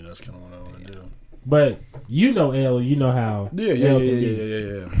part. I mean, that's kind of what I want to do. But you know Elle, you know how. Yeah.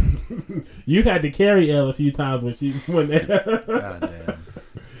 You've had to carry Elle a few times when she went there. God damn.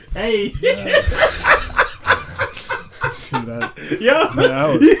 Hey. Dude, I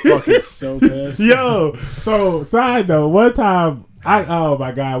was fucking so pissed. Yo, so side note, one time, oh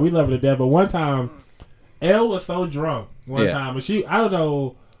my God, we love her to death, but one time, Elle was so drunk one time, and I don't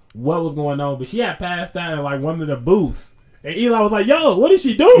know what was going on, but she had passed out in like one of the booths. And Eli was like, "Yo, what is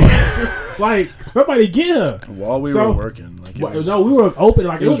she doing? Like, somebody get her." While we were working, like we were open.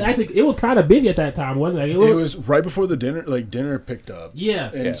 Like it was kind of busy at that time, wasn't it? It was right before the dinner. Like dinner picked up.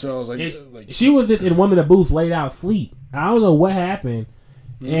 Yeah, and so I was like, she was just in one of the booths, laid out asleep. I don't know what happened.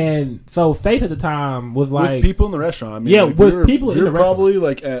 And so Faith at the time was like with people in the restaurant. I mean, yeah, like, with people in the restaurant, probably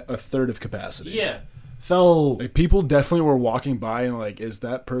like at a third of capacity. Yeah. So like people definitely were walking by and like, is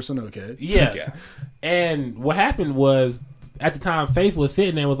that person okay? Yeah. And what happened was, at the time, Faith was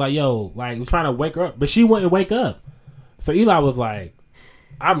sitting there and was like, yo, like, was trying to wake her up. But she wouldn't wake up. So Eli was like,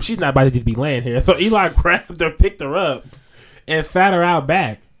 she's not about to just be laying here. So Eli grabbed her, picked her up, and sat her out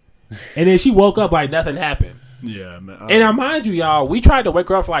back. And then she woke up like nothing happened. Yeah, man. And I mind you, y'all, we tried to wake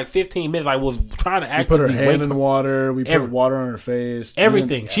her up for like 15 minutes. Like, was trying to actually put her hand in the water. We put water on her face.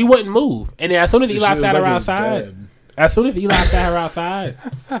 Everything. She wouldn't move. And then as soon as Eli sat her outside,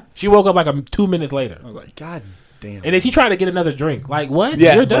 she woke up like 2 minutes later. I was like, God damn. And then she tried to get another drink. Like, what?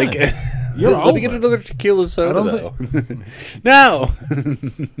 Yeah, you're done. You're let over. me get another tequila soda, though. No.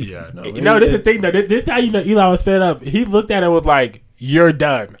 Yeah, no. No, this is the thing, though. This is how you know Eli was fed up. He looked at her and was like, you're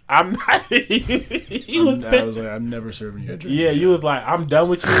done. I'm not. I was like, I'm never serving you a drink. Yeah, you was like, I'm done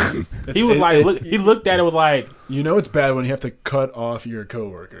with you. He was like, he looked at it, was like, you know, it's bad when you have to cut off your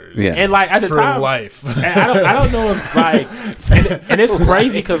coworkers. Yeah, and like at the for time, life. And I don't know if like, and it's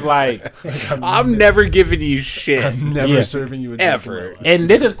crazy because like, I'm never giving you shit. I'm never serving you a drink ever. And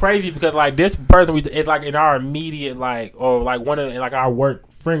this is crazy because like this person, it's like in our immediate like, or like one of like our work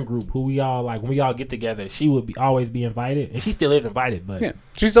friend group who we all like when we all get together, she would always be invited, and she still is invited. But yeah,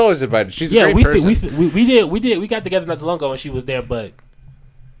 she's always invited. She's a great person. We got together not too long ago when she was there, but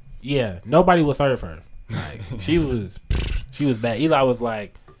yeah, nobody would serve her. Like she was bad. Eli was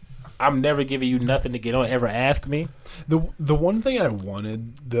like, I'm never giving you nothing to get on. Ever ask me. The one thing I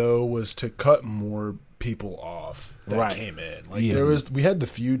wanted though was to cut more people off that came in. Like we had the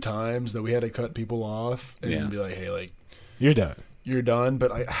few times that we had to cut people off and be like, hey, like you're done. You're done,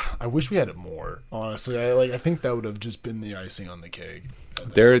 but I wish we had it more. Honestly, I think that would have just been the icing on the cake.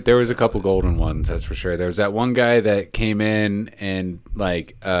 There was a couple golden ones, that's for sure. There was that one guy that came in and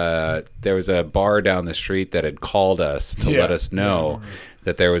like there was a bar down the street that had called us to let us know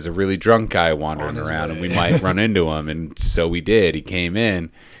that there was a really drunk guy wandering around and we might run into him, and so we did. He came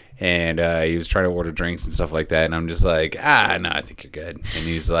in. And he was trying to order drinks and stuff like that, and I'm just like, no, I think you're good. And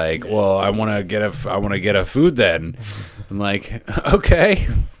he's like, well, I want to get a food then. I'm like, okay.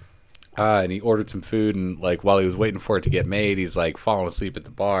 And he ordered some food, and like while he was waiting for it to get made, he's like falling asleep at the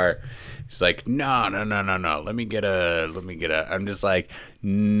bar. He's like, no. Let me get a. I'm just like,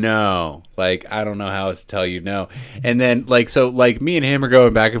 no. Like I don't know how else to tell you no. And then like so like me and him are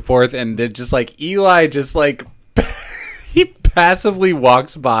going back and forth, and then just like Eli just like. He passively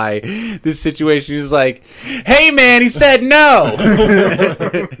walks by this situation. He's like, hey, man, he said no.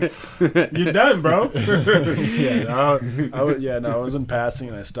 You're done, bro. I was in passing,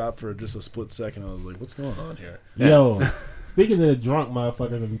 and I stopped for just a split second. I was like, what's going on here? Yo, speaking of the drunk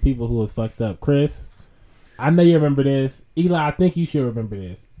motherfuckers and people who was fucked up, Chris, I know you remember this. Eli, I think you should remember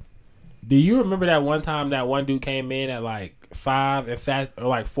this. Do you remember that one time that one dude came in at like 5 and sat, or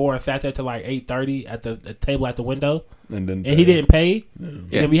like 4 and sat there till like 8:30 at the table at the window, and he didn't pay, and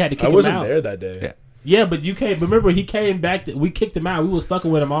then we had to kick him out. I wasn't there that day. Yeah, but you came. Remember, he came back. We kicked him out. We was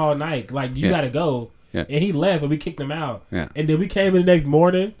fucking with him all night. Like, you gotta go, and he left, and we kicked him out. Yeah. And then we came in the next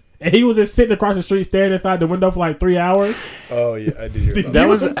morning, and he was just sitting across the street, staring inside the window for like 3 hours. Oh yeah, I did hear about that.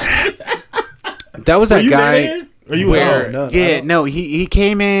 Was that was that guy? No, he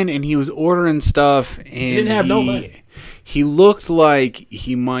came in and he was ordering stuff, and he didn't have no money. He looked like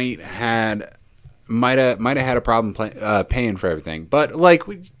he might have had a problem paying for everything, but like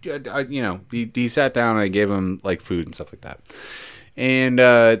he sat down and I gave him like food and stuff like that, and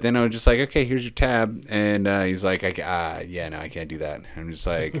then I was just like, okay, here's your tab, and he's like, no, I can't do that. I'm just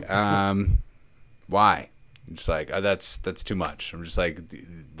like, why? Just like, that's too much. I'm just like,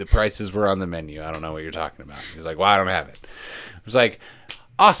 the prices were on the menu. I don't know what you're talking about. He's like, well, I don't have it. I was like,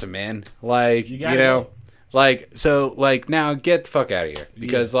 awesome, man. Like, like, so like, now get the fuck out of here,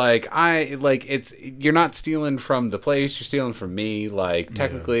 because you're not stealing from the place, you're stealing from me. Like,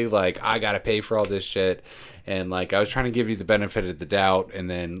 technically, like, I gotta pay for all this shit. And like, I was trying to give you the benefit of the doubt, and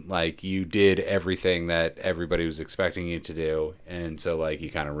then like, you did everything that everybody was expecting you to do, and so like,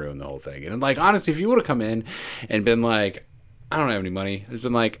 you kind of ruined the whole thing. And like, honestly, if you would have come in and been like, I don't have any money, it's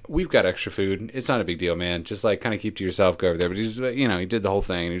been like, we've got extra food, it's not a big deal, man, just like kind of keep to yourself, go over there. But he's, he did the whole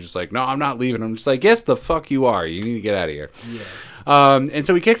thing, and he's just like, no, I'm not leaving. I'm just like, yes, the fuck you are. You need to get out of here. And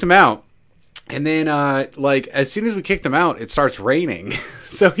so we kicked him out. And then like, as soon as we kicked him out, it starts raining.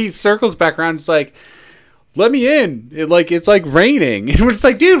 So he circles back around, just like, let me in. It's like raining. And we're just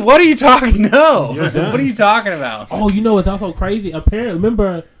like, dude, what are you talking? No. What are you talking about? Oh, it's also crazy. Apparently,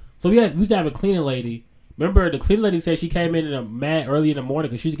 remember, so we used to have a cleaning lady. Remember, the cleaning lady said she came in mad early in the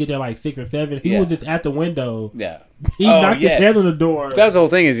morning because she used to get there like 6 or 7. He was just at the window. Yeah. He knocked his head on the door. That was the whole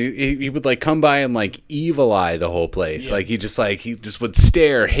thing, is he would like come by and like evil eye the whole place. Yeah. Like he just would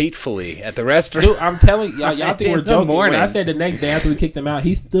stare hatefully at the restaurant. Dude, I'm telling y'all think we're joking. When I said the next day after we kicked him out,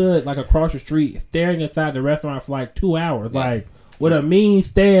 he stood like across the street staring inside the restaurant for like 2 hours. Like with a mean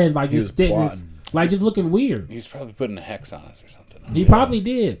stand, like just looking weird. He's probably putting a hex on us or something. He probably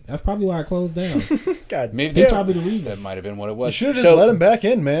did. That's probably why I closed down. God, maybe that's probably the reason. That might have been what it was. You should have just let him back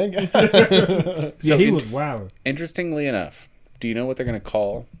in, man. He was wild. Interestingly enough, do you know what they're going to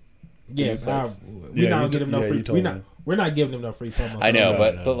call? Yeah, we're not giving him no free. We're not giving him no free promo. I know,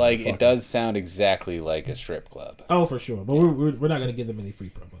 but like it does sound exactly like a strip club. Oh, for sure. But we're not going to give them any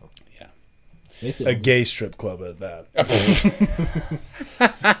free promo. A gay strip club at that.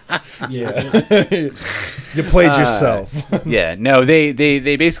 You played yourself. No, they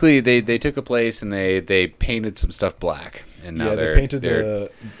basically they took a place and they painted some stuff black, and now they painted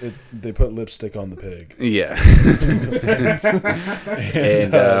they put lipstick on the pig. Yeah,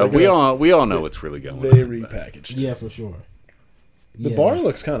 and we all know what's really going on. They repackaged. Yeah, for sure. The bar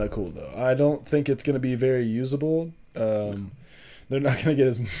looks kind of cool though. I don't think it's going to be very usable. They're not going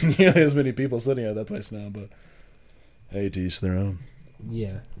to get nearly as many people sitting at that place now, but hey, to each their own.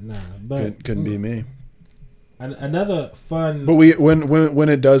 Yeah, but couldn't be me. Another fun. But when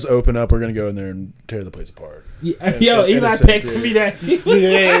it does open up, we're going to go in there and tear the place apart. Yeah, Eli texted me that.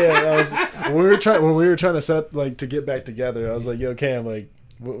 When we were trying to set to get back together, I was like, "Yo, Cam,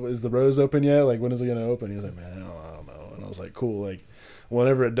 is the Rose open yet? Like, when is it going to open?" He was like, "Man, I don't know." And I was like, "Cool,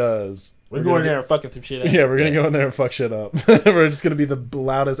 whenever it does." We're going there and fucking some shit up. Yeah, we're going to go in there and fuck shit up. We're just going to be the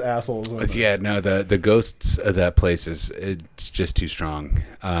loudest assholes. Yeah, no, the ghosts of that place it's just too strong.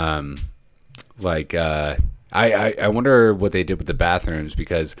 I wonder what they did with the bathrooms,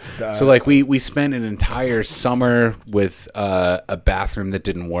 because we spent an entire summer with a bathroom that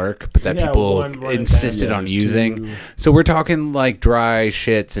didn't work, but that people insisted on using. So we're talking like dry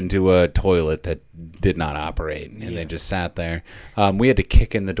shits into a toilet that did not operate, and they just sat there. We had to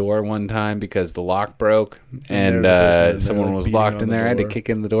kick in the door one time because the lock broke, and someone was locked in there. I had to kick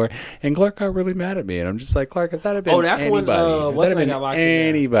in the door, and Clark got really mad at me, and I'm just like, Clark, if that had been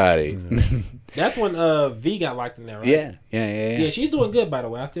anybody. That's when V got locked in there, right? Yeah. Yeah, she's doing good, by the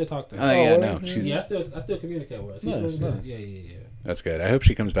way. I still talk to her. I still communicate with her. She's doing good. Yeah. That's good. I hope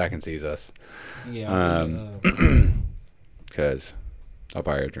she comes back and sees us. Yeah. Because I'll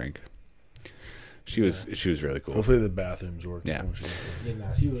buy her a drink. She was really cool. Hopefully the bathrooms work. Yeah.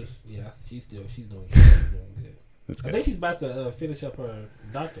 She's doing good. That's good. I think she's about to finish up her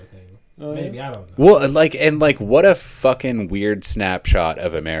doctor thing. Maybe, I don't know. Well, what a fucking weird snapshot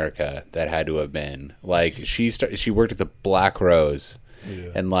of America that had to have been. Like, she worked at the Black Rose,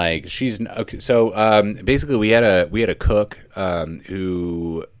 and she's okay. So basically, we had a cook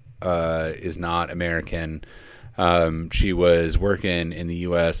who is not American. She was working in the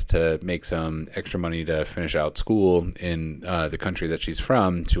U.S. to make some extra money to finish out school in the country that she's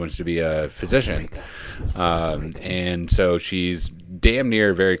from. She wants to be a physician. And so she's damn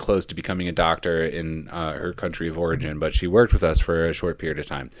near very close to becoming a doctor in her country of origin, but she worked with us for a short period of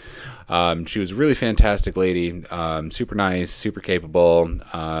time. She was a really fantastic lady, super nice, super capable,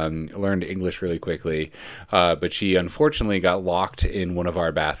 learned English really quickly, but she unfortunately got locked in one of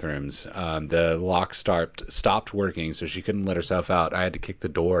our bathrooms. The lock stopped working, so she couldn't let herself out. I had to kick the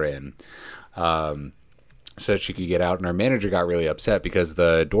door in so she could get out, and our manager got really upset because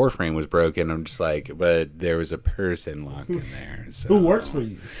the door frame was broken. I'm just like, but there was a person locked in there. So. Who works for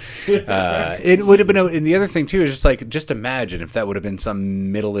you? It would have been, and the other thing too is just imagine if that would have been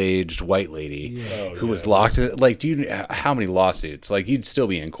some middle-aged white lady who was locked in. Like, do you how many lawsuits? Like, you'd still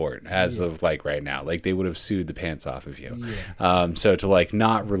be in court as of like right now. Like, they would have sued the pants off of you. Yeah. So to like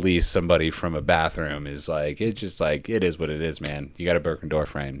not release somebody from a bathroom is like, it's just like, it is what it is, man. You got a broken door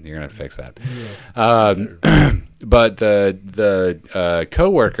frame. You're gonna fix that. Yeah. But the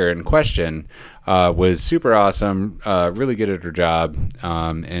coworker in question was super awesome, really good at her job,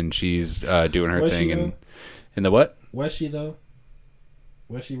 and she's doing her thing in the what? Was she though?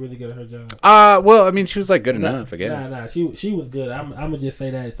 Was she really good at her job? Well, I mean, she was like good enough, I guess. Nah. She was good. I'm gonna just say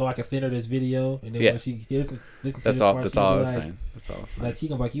that so I can send her this video, and then when she listen that's to all. this That's part, all I was like, saying. That's all. Like, she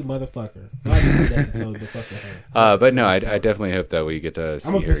gonna be like, you motherfucker. So I can do that to fuck with her. But no, I definitely hope that we get to see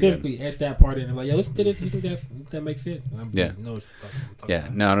her again. I'm gonna specifically etch that part in and like, yo, listen to this. You think that makes sense? Yeah. No. Yeah.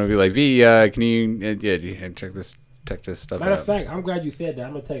 No, I'm gonna be like, V, can you check this stuff Matter out? of fact, I'm glad you said that.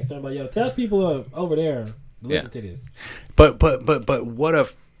 I'm gonna text somebody, yo, tell people over there to listen to this. But what a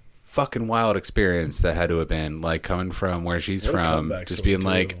fucking wild experience that had to have been, like, coming from where she's from, just being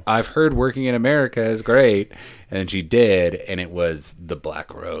like, I've heard working in America is great, and then she did, and it was the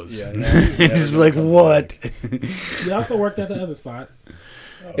Black Rose. Yeah, just like, what? She also worked at the other spot.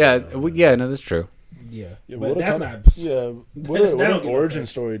 No, that's true. Yeah, but that's not. Yeah, what an origin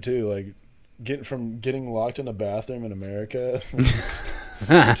story too. Like, getting locked in a bathroom in America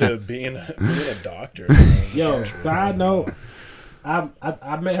to being a doctor. Yo, side note.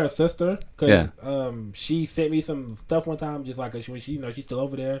 I met her sister because she sent me some stuff one time, just like when she's still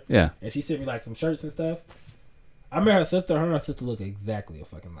over there. Yeah, and she sent me like some shirts and stuff. I met her sister. Her and her sister look exactly a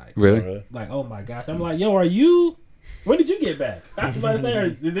fucking like. Really? Like, oh my gosh! I'm like, yo, are you? When did you get back? I was like,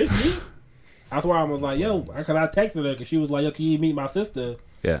 is this you? That's why I was like, yo, because I texted her because she was like, yo, can you meet my sister?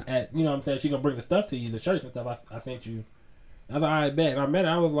 Yeah. At what I'm saying, she gonna bring the stuff to you, the shirts and stuff. I sent you. I was like, all right, bet. And I met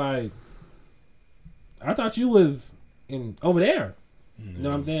her. I was like, I thought you was over there. You know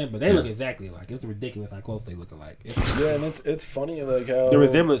what I'm saying? But they look exactly alike. It's ridiculous how close they look alike. And it's funny like how the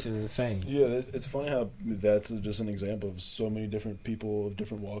resemblance is insane. Yeah, it's funny how that's just an example of so many different people of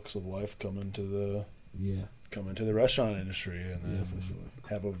different walks of life come into the restaurant industry and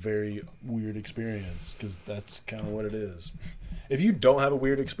have a very weird experience, because that's kind of what it is. If you don't have a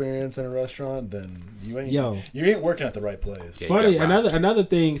weird experience in a restaurant, then you ain't working at the right place. Yeah, funny, another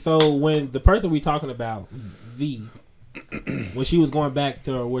thing. So when the person we talking about, V, when she was going back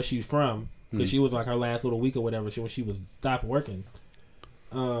to where she's from, because she was like her last little week or whatever, when she was stopped working.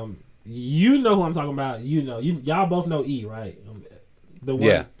 You know who I'm talking about. Y'all both know E, right? The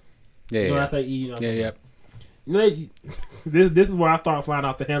one. Yeah. When I say E, you know. Yeah. This is where I start flying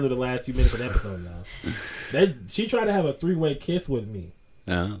off the handle the last 2 minutes of the episode, y'all. She tried to have a 3-way kiss with me.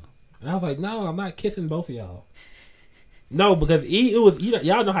 No. And I was like, no, I'm not kissing both of y'all. No, because E, it was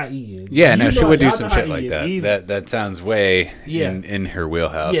y'all know how E is. Yeah, no, she would do some shit like that. That sounds way in her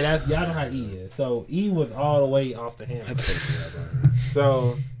wheelhouse. Yeah, y'all know how E is. So E was all the way off the handle.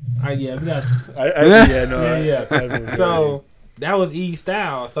 So, So that was E's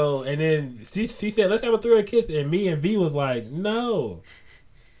style. So, and then she said, let's have a 3-way kiss, and me and V was like, no,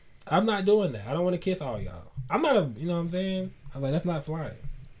 I'm not doing that. I don't want to kiss all y'all. I'm not you know what I'm saying? I'm like, that's not flying.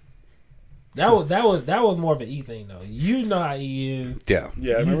 That was more of an E thing though. You know how E is. Yeah.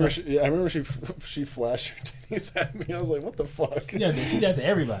 I remember she flashed her titties at me. I was like, what the fuck? She does that to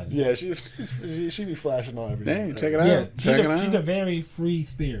everybody. Yeah, she be flashing on everything. Dang, check it out. Yeah, she's a very free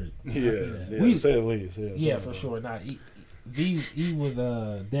spirit. Yeah, to say the least. Yeah, for sure. Not E was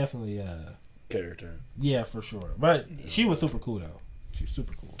definitely a character. Yeah, for sure. But she was super cool though. She was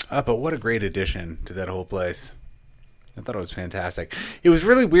super cool. But what a great addition to that whole place. I thought it was fantastic. It was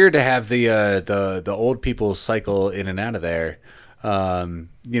really weird to have the old people cycle in and out of there,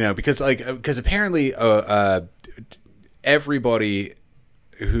 because apparently everybody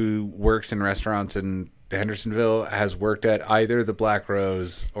who works in restaurants in Hendersonville has worked at either the Black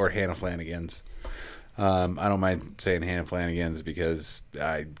Rose or Hannah Flanagan's. I don't mind saying Hannah Flanagan's because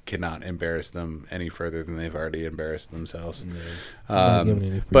I cannot embarrass them any further than they've already embarrassed themselves.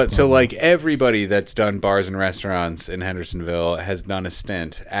 But so like everybody that's done bars and restaurants in Hendersonville has done a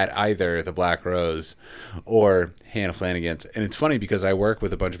stint at either the Black Rose or Hannah Flanagan's. And it's funny because I work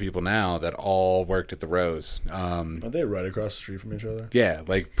with a bunch of people now that all worked at the Rose. Are they right across the street from each other? Yeah,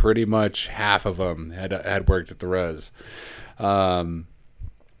 like pretty much half of them had worked at the Rose.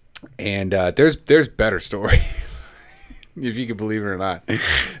 And there's better stories, if you can believe it or not.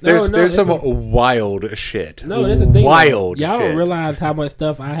 There's some wild shit. No, that's the thing. Wild y'all shit. Don't realize how much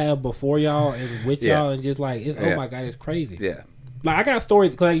stuff I have before y'all and with y'all, and just like, oh my God, it's crazy. Yeah. Like, I got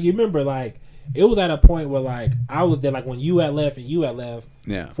stories, cause like, you remember, like, it was at a point where, like, I was there, like, when you had left and you had left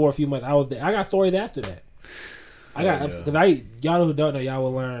for a few months, I was there. I got stories after that. Because y'all who don't know, y'all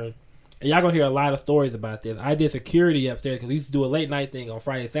will learn. And y'all gonna hear a lot of stories about this. I did security upstairs because we used to do a late night thing on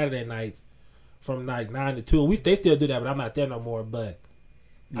Friday, Saturday nights from like 9 to 2. They still do that, but I'm not there no more. But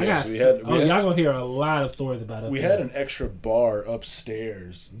y'all gonna hear a lot of stories about it. We had an extra bar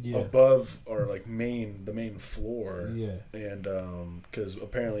upstairs above or like the main floor. Yeah, and because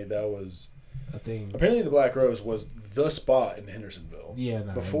apparently that was a thing. Apparently the Black Rose was the spot in Hendersonville. Yeah,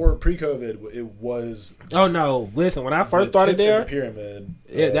 before pre-COVID, it was. Oh no! Listen, when I first started there, the pyramid.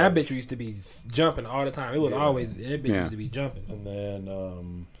 That bitch used to be jumping all the time. It was always that bitch used to be jumping. And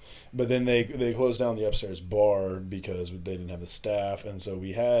then, but then they closed down the upstairs bar because they didn't have the staff, and so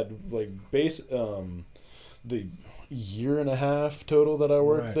we had like the year and a half total that I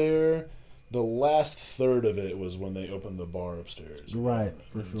worked there. The last third of it was when they opened the bar upstairs. Right,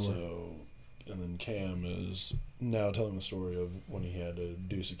 for sure. So. And then Cam is now telling the story of when he had to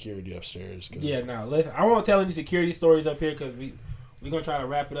do security upstairs. Listen, I won't tell any security stories up here because we're going to try to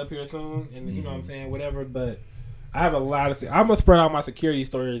wrap it up here soon. And you know what I'm saying, whatever. But I have a lot of I'm going to spread all my security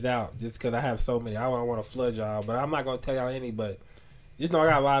stories out just because I have so many. I don't want to flood y'all, but I'm not going to tell y'all any. But just know I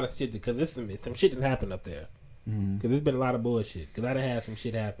got a lot of shit because there's some shit that happened up there. Because there's been a lot of bullshit. Because I done had some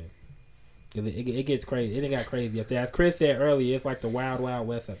shit happen. Because it gets crazy. It got crazy up there. As Chris said earlier, it's like the wild, wild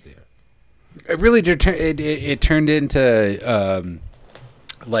west up there. It really did. It turned into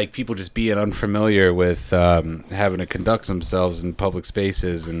like people just being unfamiliar with having to conduct themselves in public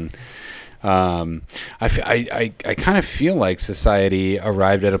spaces, and I kind of feel like society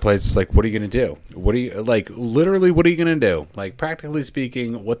arrived at a place. It's like, what are you gonna do? What are you literally? What are you gonna do? Like, practically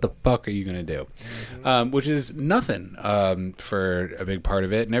speaking, what the fuck are you gonna do? Which is nothing for a big part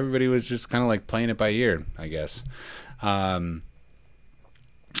of it, and everybody was just kind of like playing it by ear, I guess.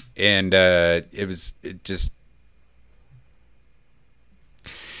 And it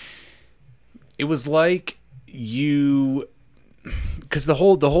was like you, because the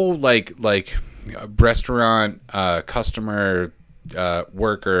whole like restaurant customer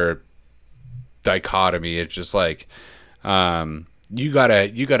worker dichotomy. It's just like you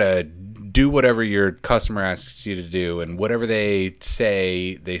gotta do whatever your customer asks you to do, and whatever they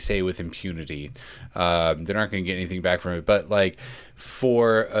say with impunity. They're not going to get anything back from it. But like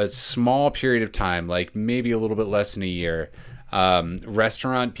for a small period of time, like maybe a little bit less than a year,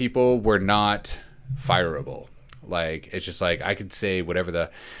 restaurant people were not fireable. Like, it's just like I could say whatever the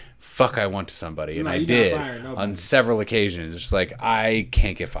fuck I want to somebody, and I did on several occasions. It's just like, I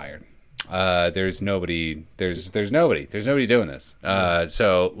can't get fired. There's nobody doing this.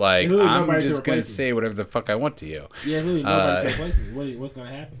 So like, I'm just gonna say whatever the fuck I want to you. Yeah, really, nobody can replace me. What's gonna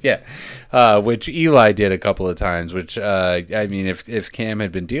happen? Yeah, which Eli did a couple of times. Which I mean, if Cam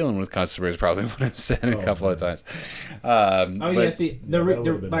had been dealing with customers, probably would have said a couple of times. See,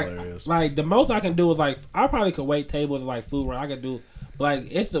 the most I can do is like, I probably could wait tables like food where I could do, like,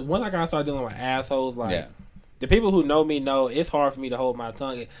 it's once I gotta start dealing with assholes, like. Yeah. The people who know me know it's hard for me to hold my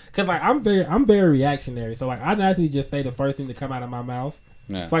tongue, because like I'm very reactionary. So like I naturally just say the first thing to come out of my mouth.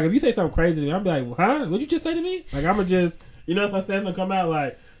 Yeah. So like if you say something crazy to me, I'm like, huh? What'd you just say to me? Like I'ma just, if I say something come out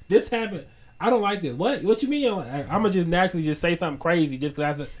like this happened, I don't like this. What you mean? Like, I'ma just naturally just say something crazy just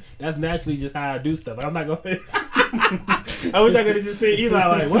because that's naturally just how I do stuff. Like, I'm not gonna. I wish I could have just said Eli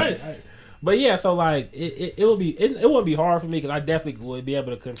like what. But yeah, so like it wouldn't be hard for me because I definitely would be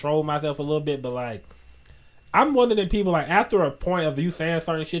able to control myself a little bit, but like. I'm one of them people, like, after a point of you saying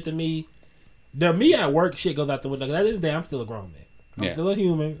certain shit to me, the me at work shit goes out the window. Because at the end of the day, I'm still a grown man. I'm still a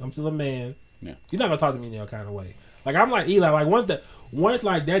human. I'm still a man. Yeah. You're not going to talk to me in that kind of way. Like, I'm like Eli. Like, once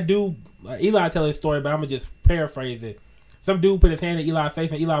like, that dude, Eli tell his story, but I'm going to just paraphrase it. Some dude put his hand in Eli's face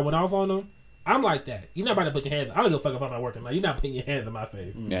and Eli went off on him. I'm like that. You're not about to put your hands. I don't give a fuck if I'm not working. Like, you're not putting your hands in my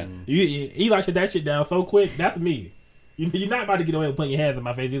face. Yeah. Eli shut that shit down so quick. That's me. You're not about to get away with putting your hands in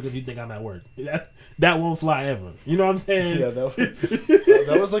my face just because you think I'm at work. That won't fly ever. You know what I'm saying? Yeah,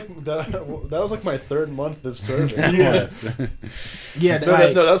 that was like my 3rd month of serving. Yeah,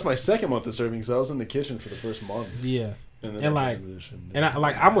 that was my 2nd month of serving because I was in the kitchen for the first month. Yeah. And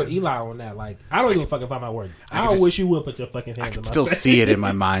I'm with Eli on that. Like, I don't give a fuck if I'm at work. I wish you would put your fucking hands. I can still see it in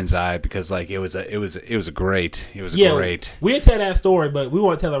my mind's eye because like it was great. We'll tell that story, but we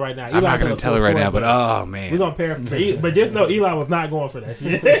won't tell it right now. I'm not going to tell it right now, but oh man, we're gonna paraphrase. But just know Eli was not going for that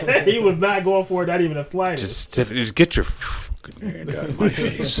shit. He was not going for it, not even a slightest. Just get your hand out of my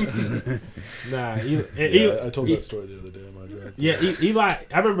face. Nah, I told that story the other day on my drive. Yeah, Eli.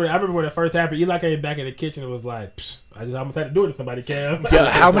 I remember when it first happened. Eli came back in the kitchen and was like, I almost had to do it to somebody, Cam.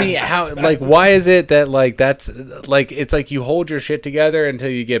 Yeah, why is it that like that's like it's like you hold your shit together until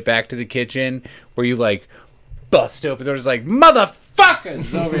you get back to the kitchen where you like bust open doors like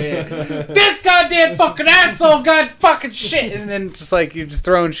motherfuckers over here. This goddamn fucking asshole got fucking shit, and then just like you're just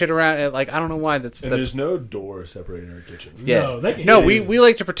throwing shit around. And like I don't know why that's. There's no door separating our kitchen. Yeah, we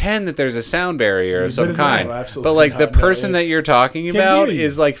like to pretend that there's a sound barrier of some kind, but like the person that you're talking about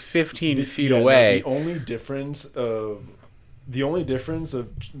is like 15 feet away. The only difference of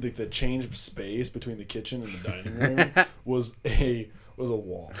the change of space between the kitchen and the dining room was a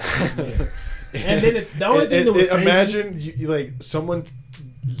wall. And then the only thing that was imagine you like someone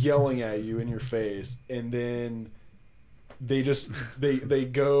yelling at you in your face, and then they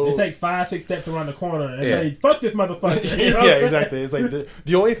go. They take 5-6 steps around the corner and say, "Fuck this motherfucker." You know yeah, exactly. It's like the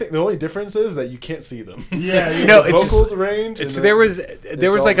only difference is that you can't see them. Yeah, no, it's vocal just, range. There was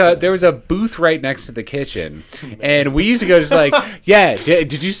a booth right next to the kitchen, and we used to go just like, yeah.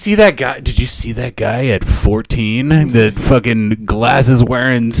 Did you see that guy? Did you see that guy at 14? The fucking glasses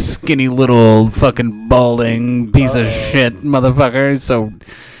wearing, skinny little fucking balding piece of shit motherfucker. So.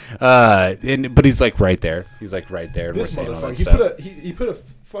 But he's like right there. He's like right there. This motherfucker. He put a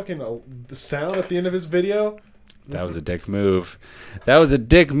fucking the sound at the end of his video. That was a dick move. That was a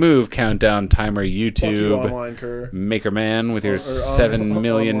dick move. Countdown timer. YouTube. Online, Kerr. Maker Man with your 7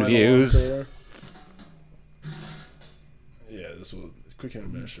 million views. Yeah, this was a quick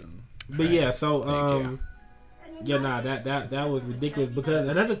intermission. But yeah, so that was ridiculous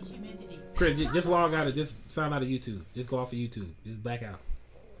because another. Chris, just log out of just sign out of YouTube. Just go off of YouTube. Just back out.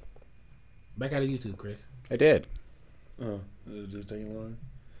 Back out of YouTube, Chris. I did. Oh, is it taking long?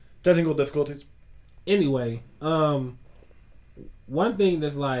 Technical difficulties. Anyway, one thing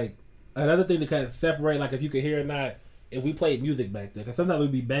that's like another thing to kind of separate, like if you could hear or not, if we played music back there, because sometimes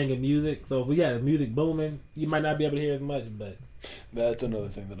we'd be banging music. So if we got music booming, you might not be able to hear as much. But that's another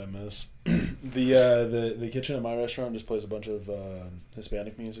thing that I miss. The kitchen at my restaurant just plays a bunch of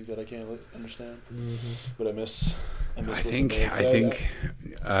Hispanic music that I can't understand. Mm-hmm. But I miss. I think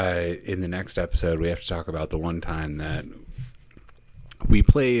in the next episode we have to talk about the one time that we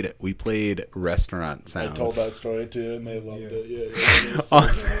played restaurant sounds. I told that story too, and they loved it. Yeah. On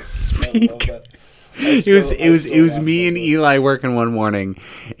the speaker. It was me and Eli working one morning,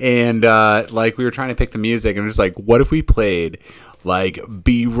 and like we were trying to pick the music, and it was like, what if we played like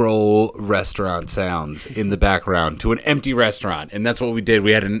B-roll restaurant sounds in the background to an empty restaurant? And that's what we did.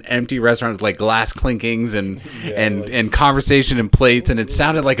 We had an empty restaurant with like glass clinkings and conversation and plates, and it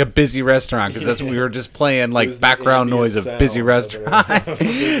sounded like a busy restaurant because that's what we were just playing, like background noise of busy restaurant.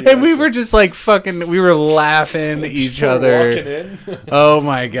 And we were just like we were laughing at each other. Oh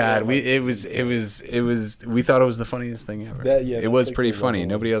my god, we thought it was the funniest thing ever. It was like pretty funny.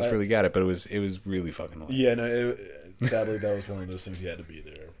 Nobody else really got it, but it was really fucking hilarious. Yeah, no. Sadly, that was one of those things you had to be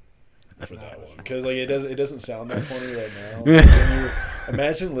there for that one because like it doesn't sound that funny right now.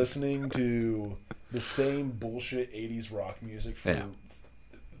 Imagine listening to the same bullshit 80s rock music for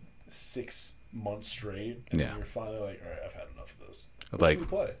 6 months straight, and you're finally like, all right, I've had enough of this. What should we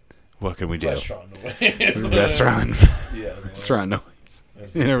play? What can we do? Restaurant noise. Restaurant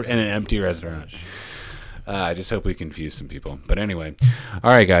noise. In an empty restaurant. I just hope we confuse some people. But anyway,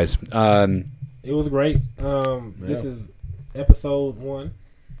 all right, guys. It was great. This is episode 1.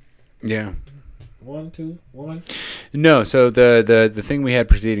 Yeah. 1, 2, 1. No, so the thing we had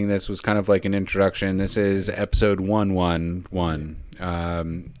preceding this was kind of like an introduction. This is episode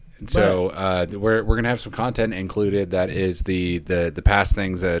 111. So we're gonna have some content included. That is the past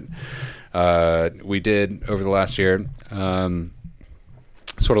things that we did over the last year.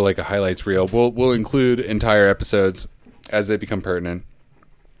 Sort of like a highlights reel. We'll include entire episodes as they become pertinent.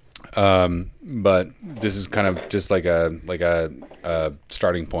 But this is kind of just like a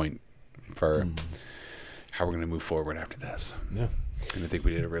starting point for how we're going to move forward after this. Yeah. And I think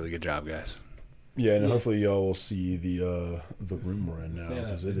we did a really good job, guys. Yeah, and hopefully y'all will see the room we're in now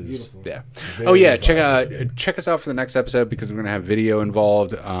because it is beautiful. Yeah. Oh yeah, check us out for the next episode because we're gonna have video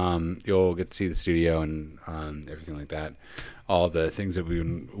involved. You'll get to see the studio and everything like that. All the things that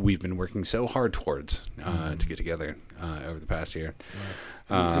we've been working so hard towards to get together over the past year.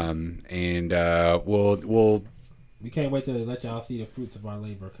 Right. And we'll. We can't wait to let y'all see the fruits of our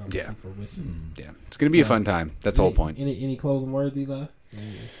labor come to fruition. Yeah, it's gonna be a fun time. That's the whole point. Any closing words, Eli?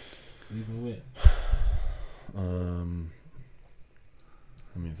 Leaving with.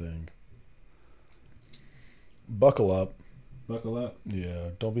 Let me think. Buckle up. Buckle up. Yeah,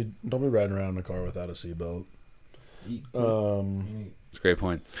 don't be riding around in a car without a seatbelt. It's a great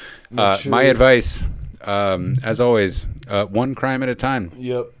point. My advice, as always, one crime at a time.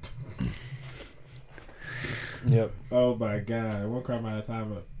 Yep. Yep. Oh my God, one crime at a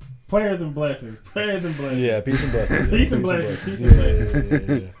time. Prayers and blessings. Prayers and blessings. Yeah, peace and blessings. Peace and blessings. Peace and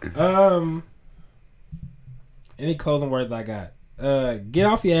blessings. Yeah. Any closing words I got? Get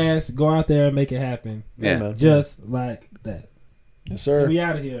off your ass. Go out there and make it happen. Yeah, man. Just like that. Yes, sir. We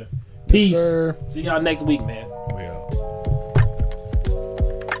out of here. Peace. Yes, sir. See y'all next week, man.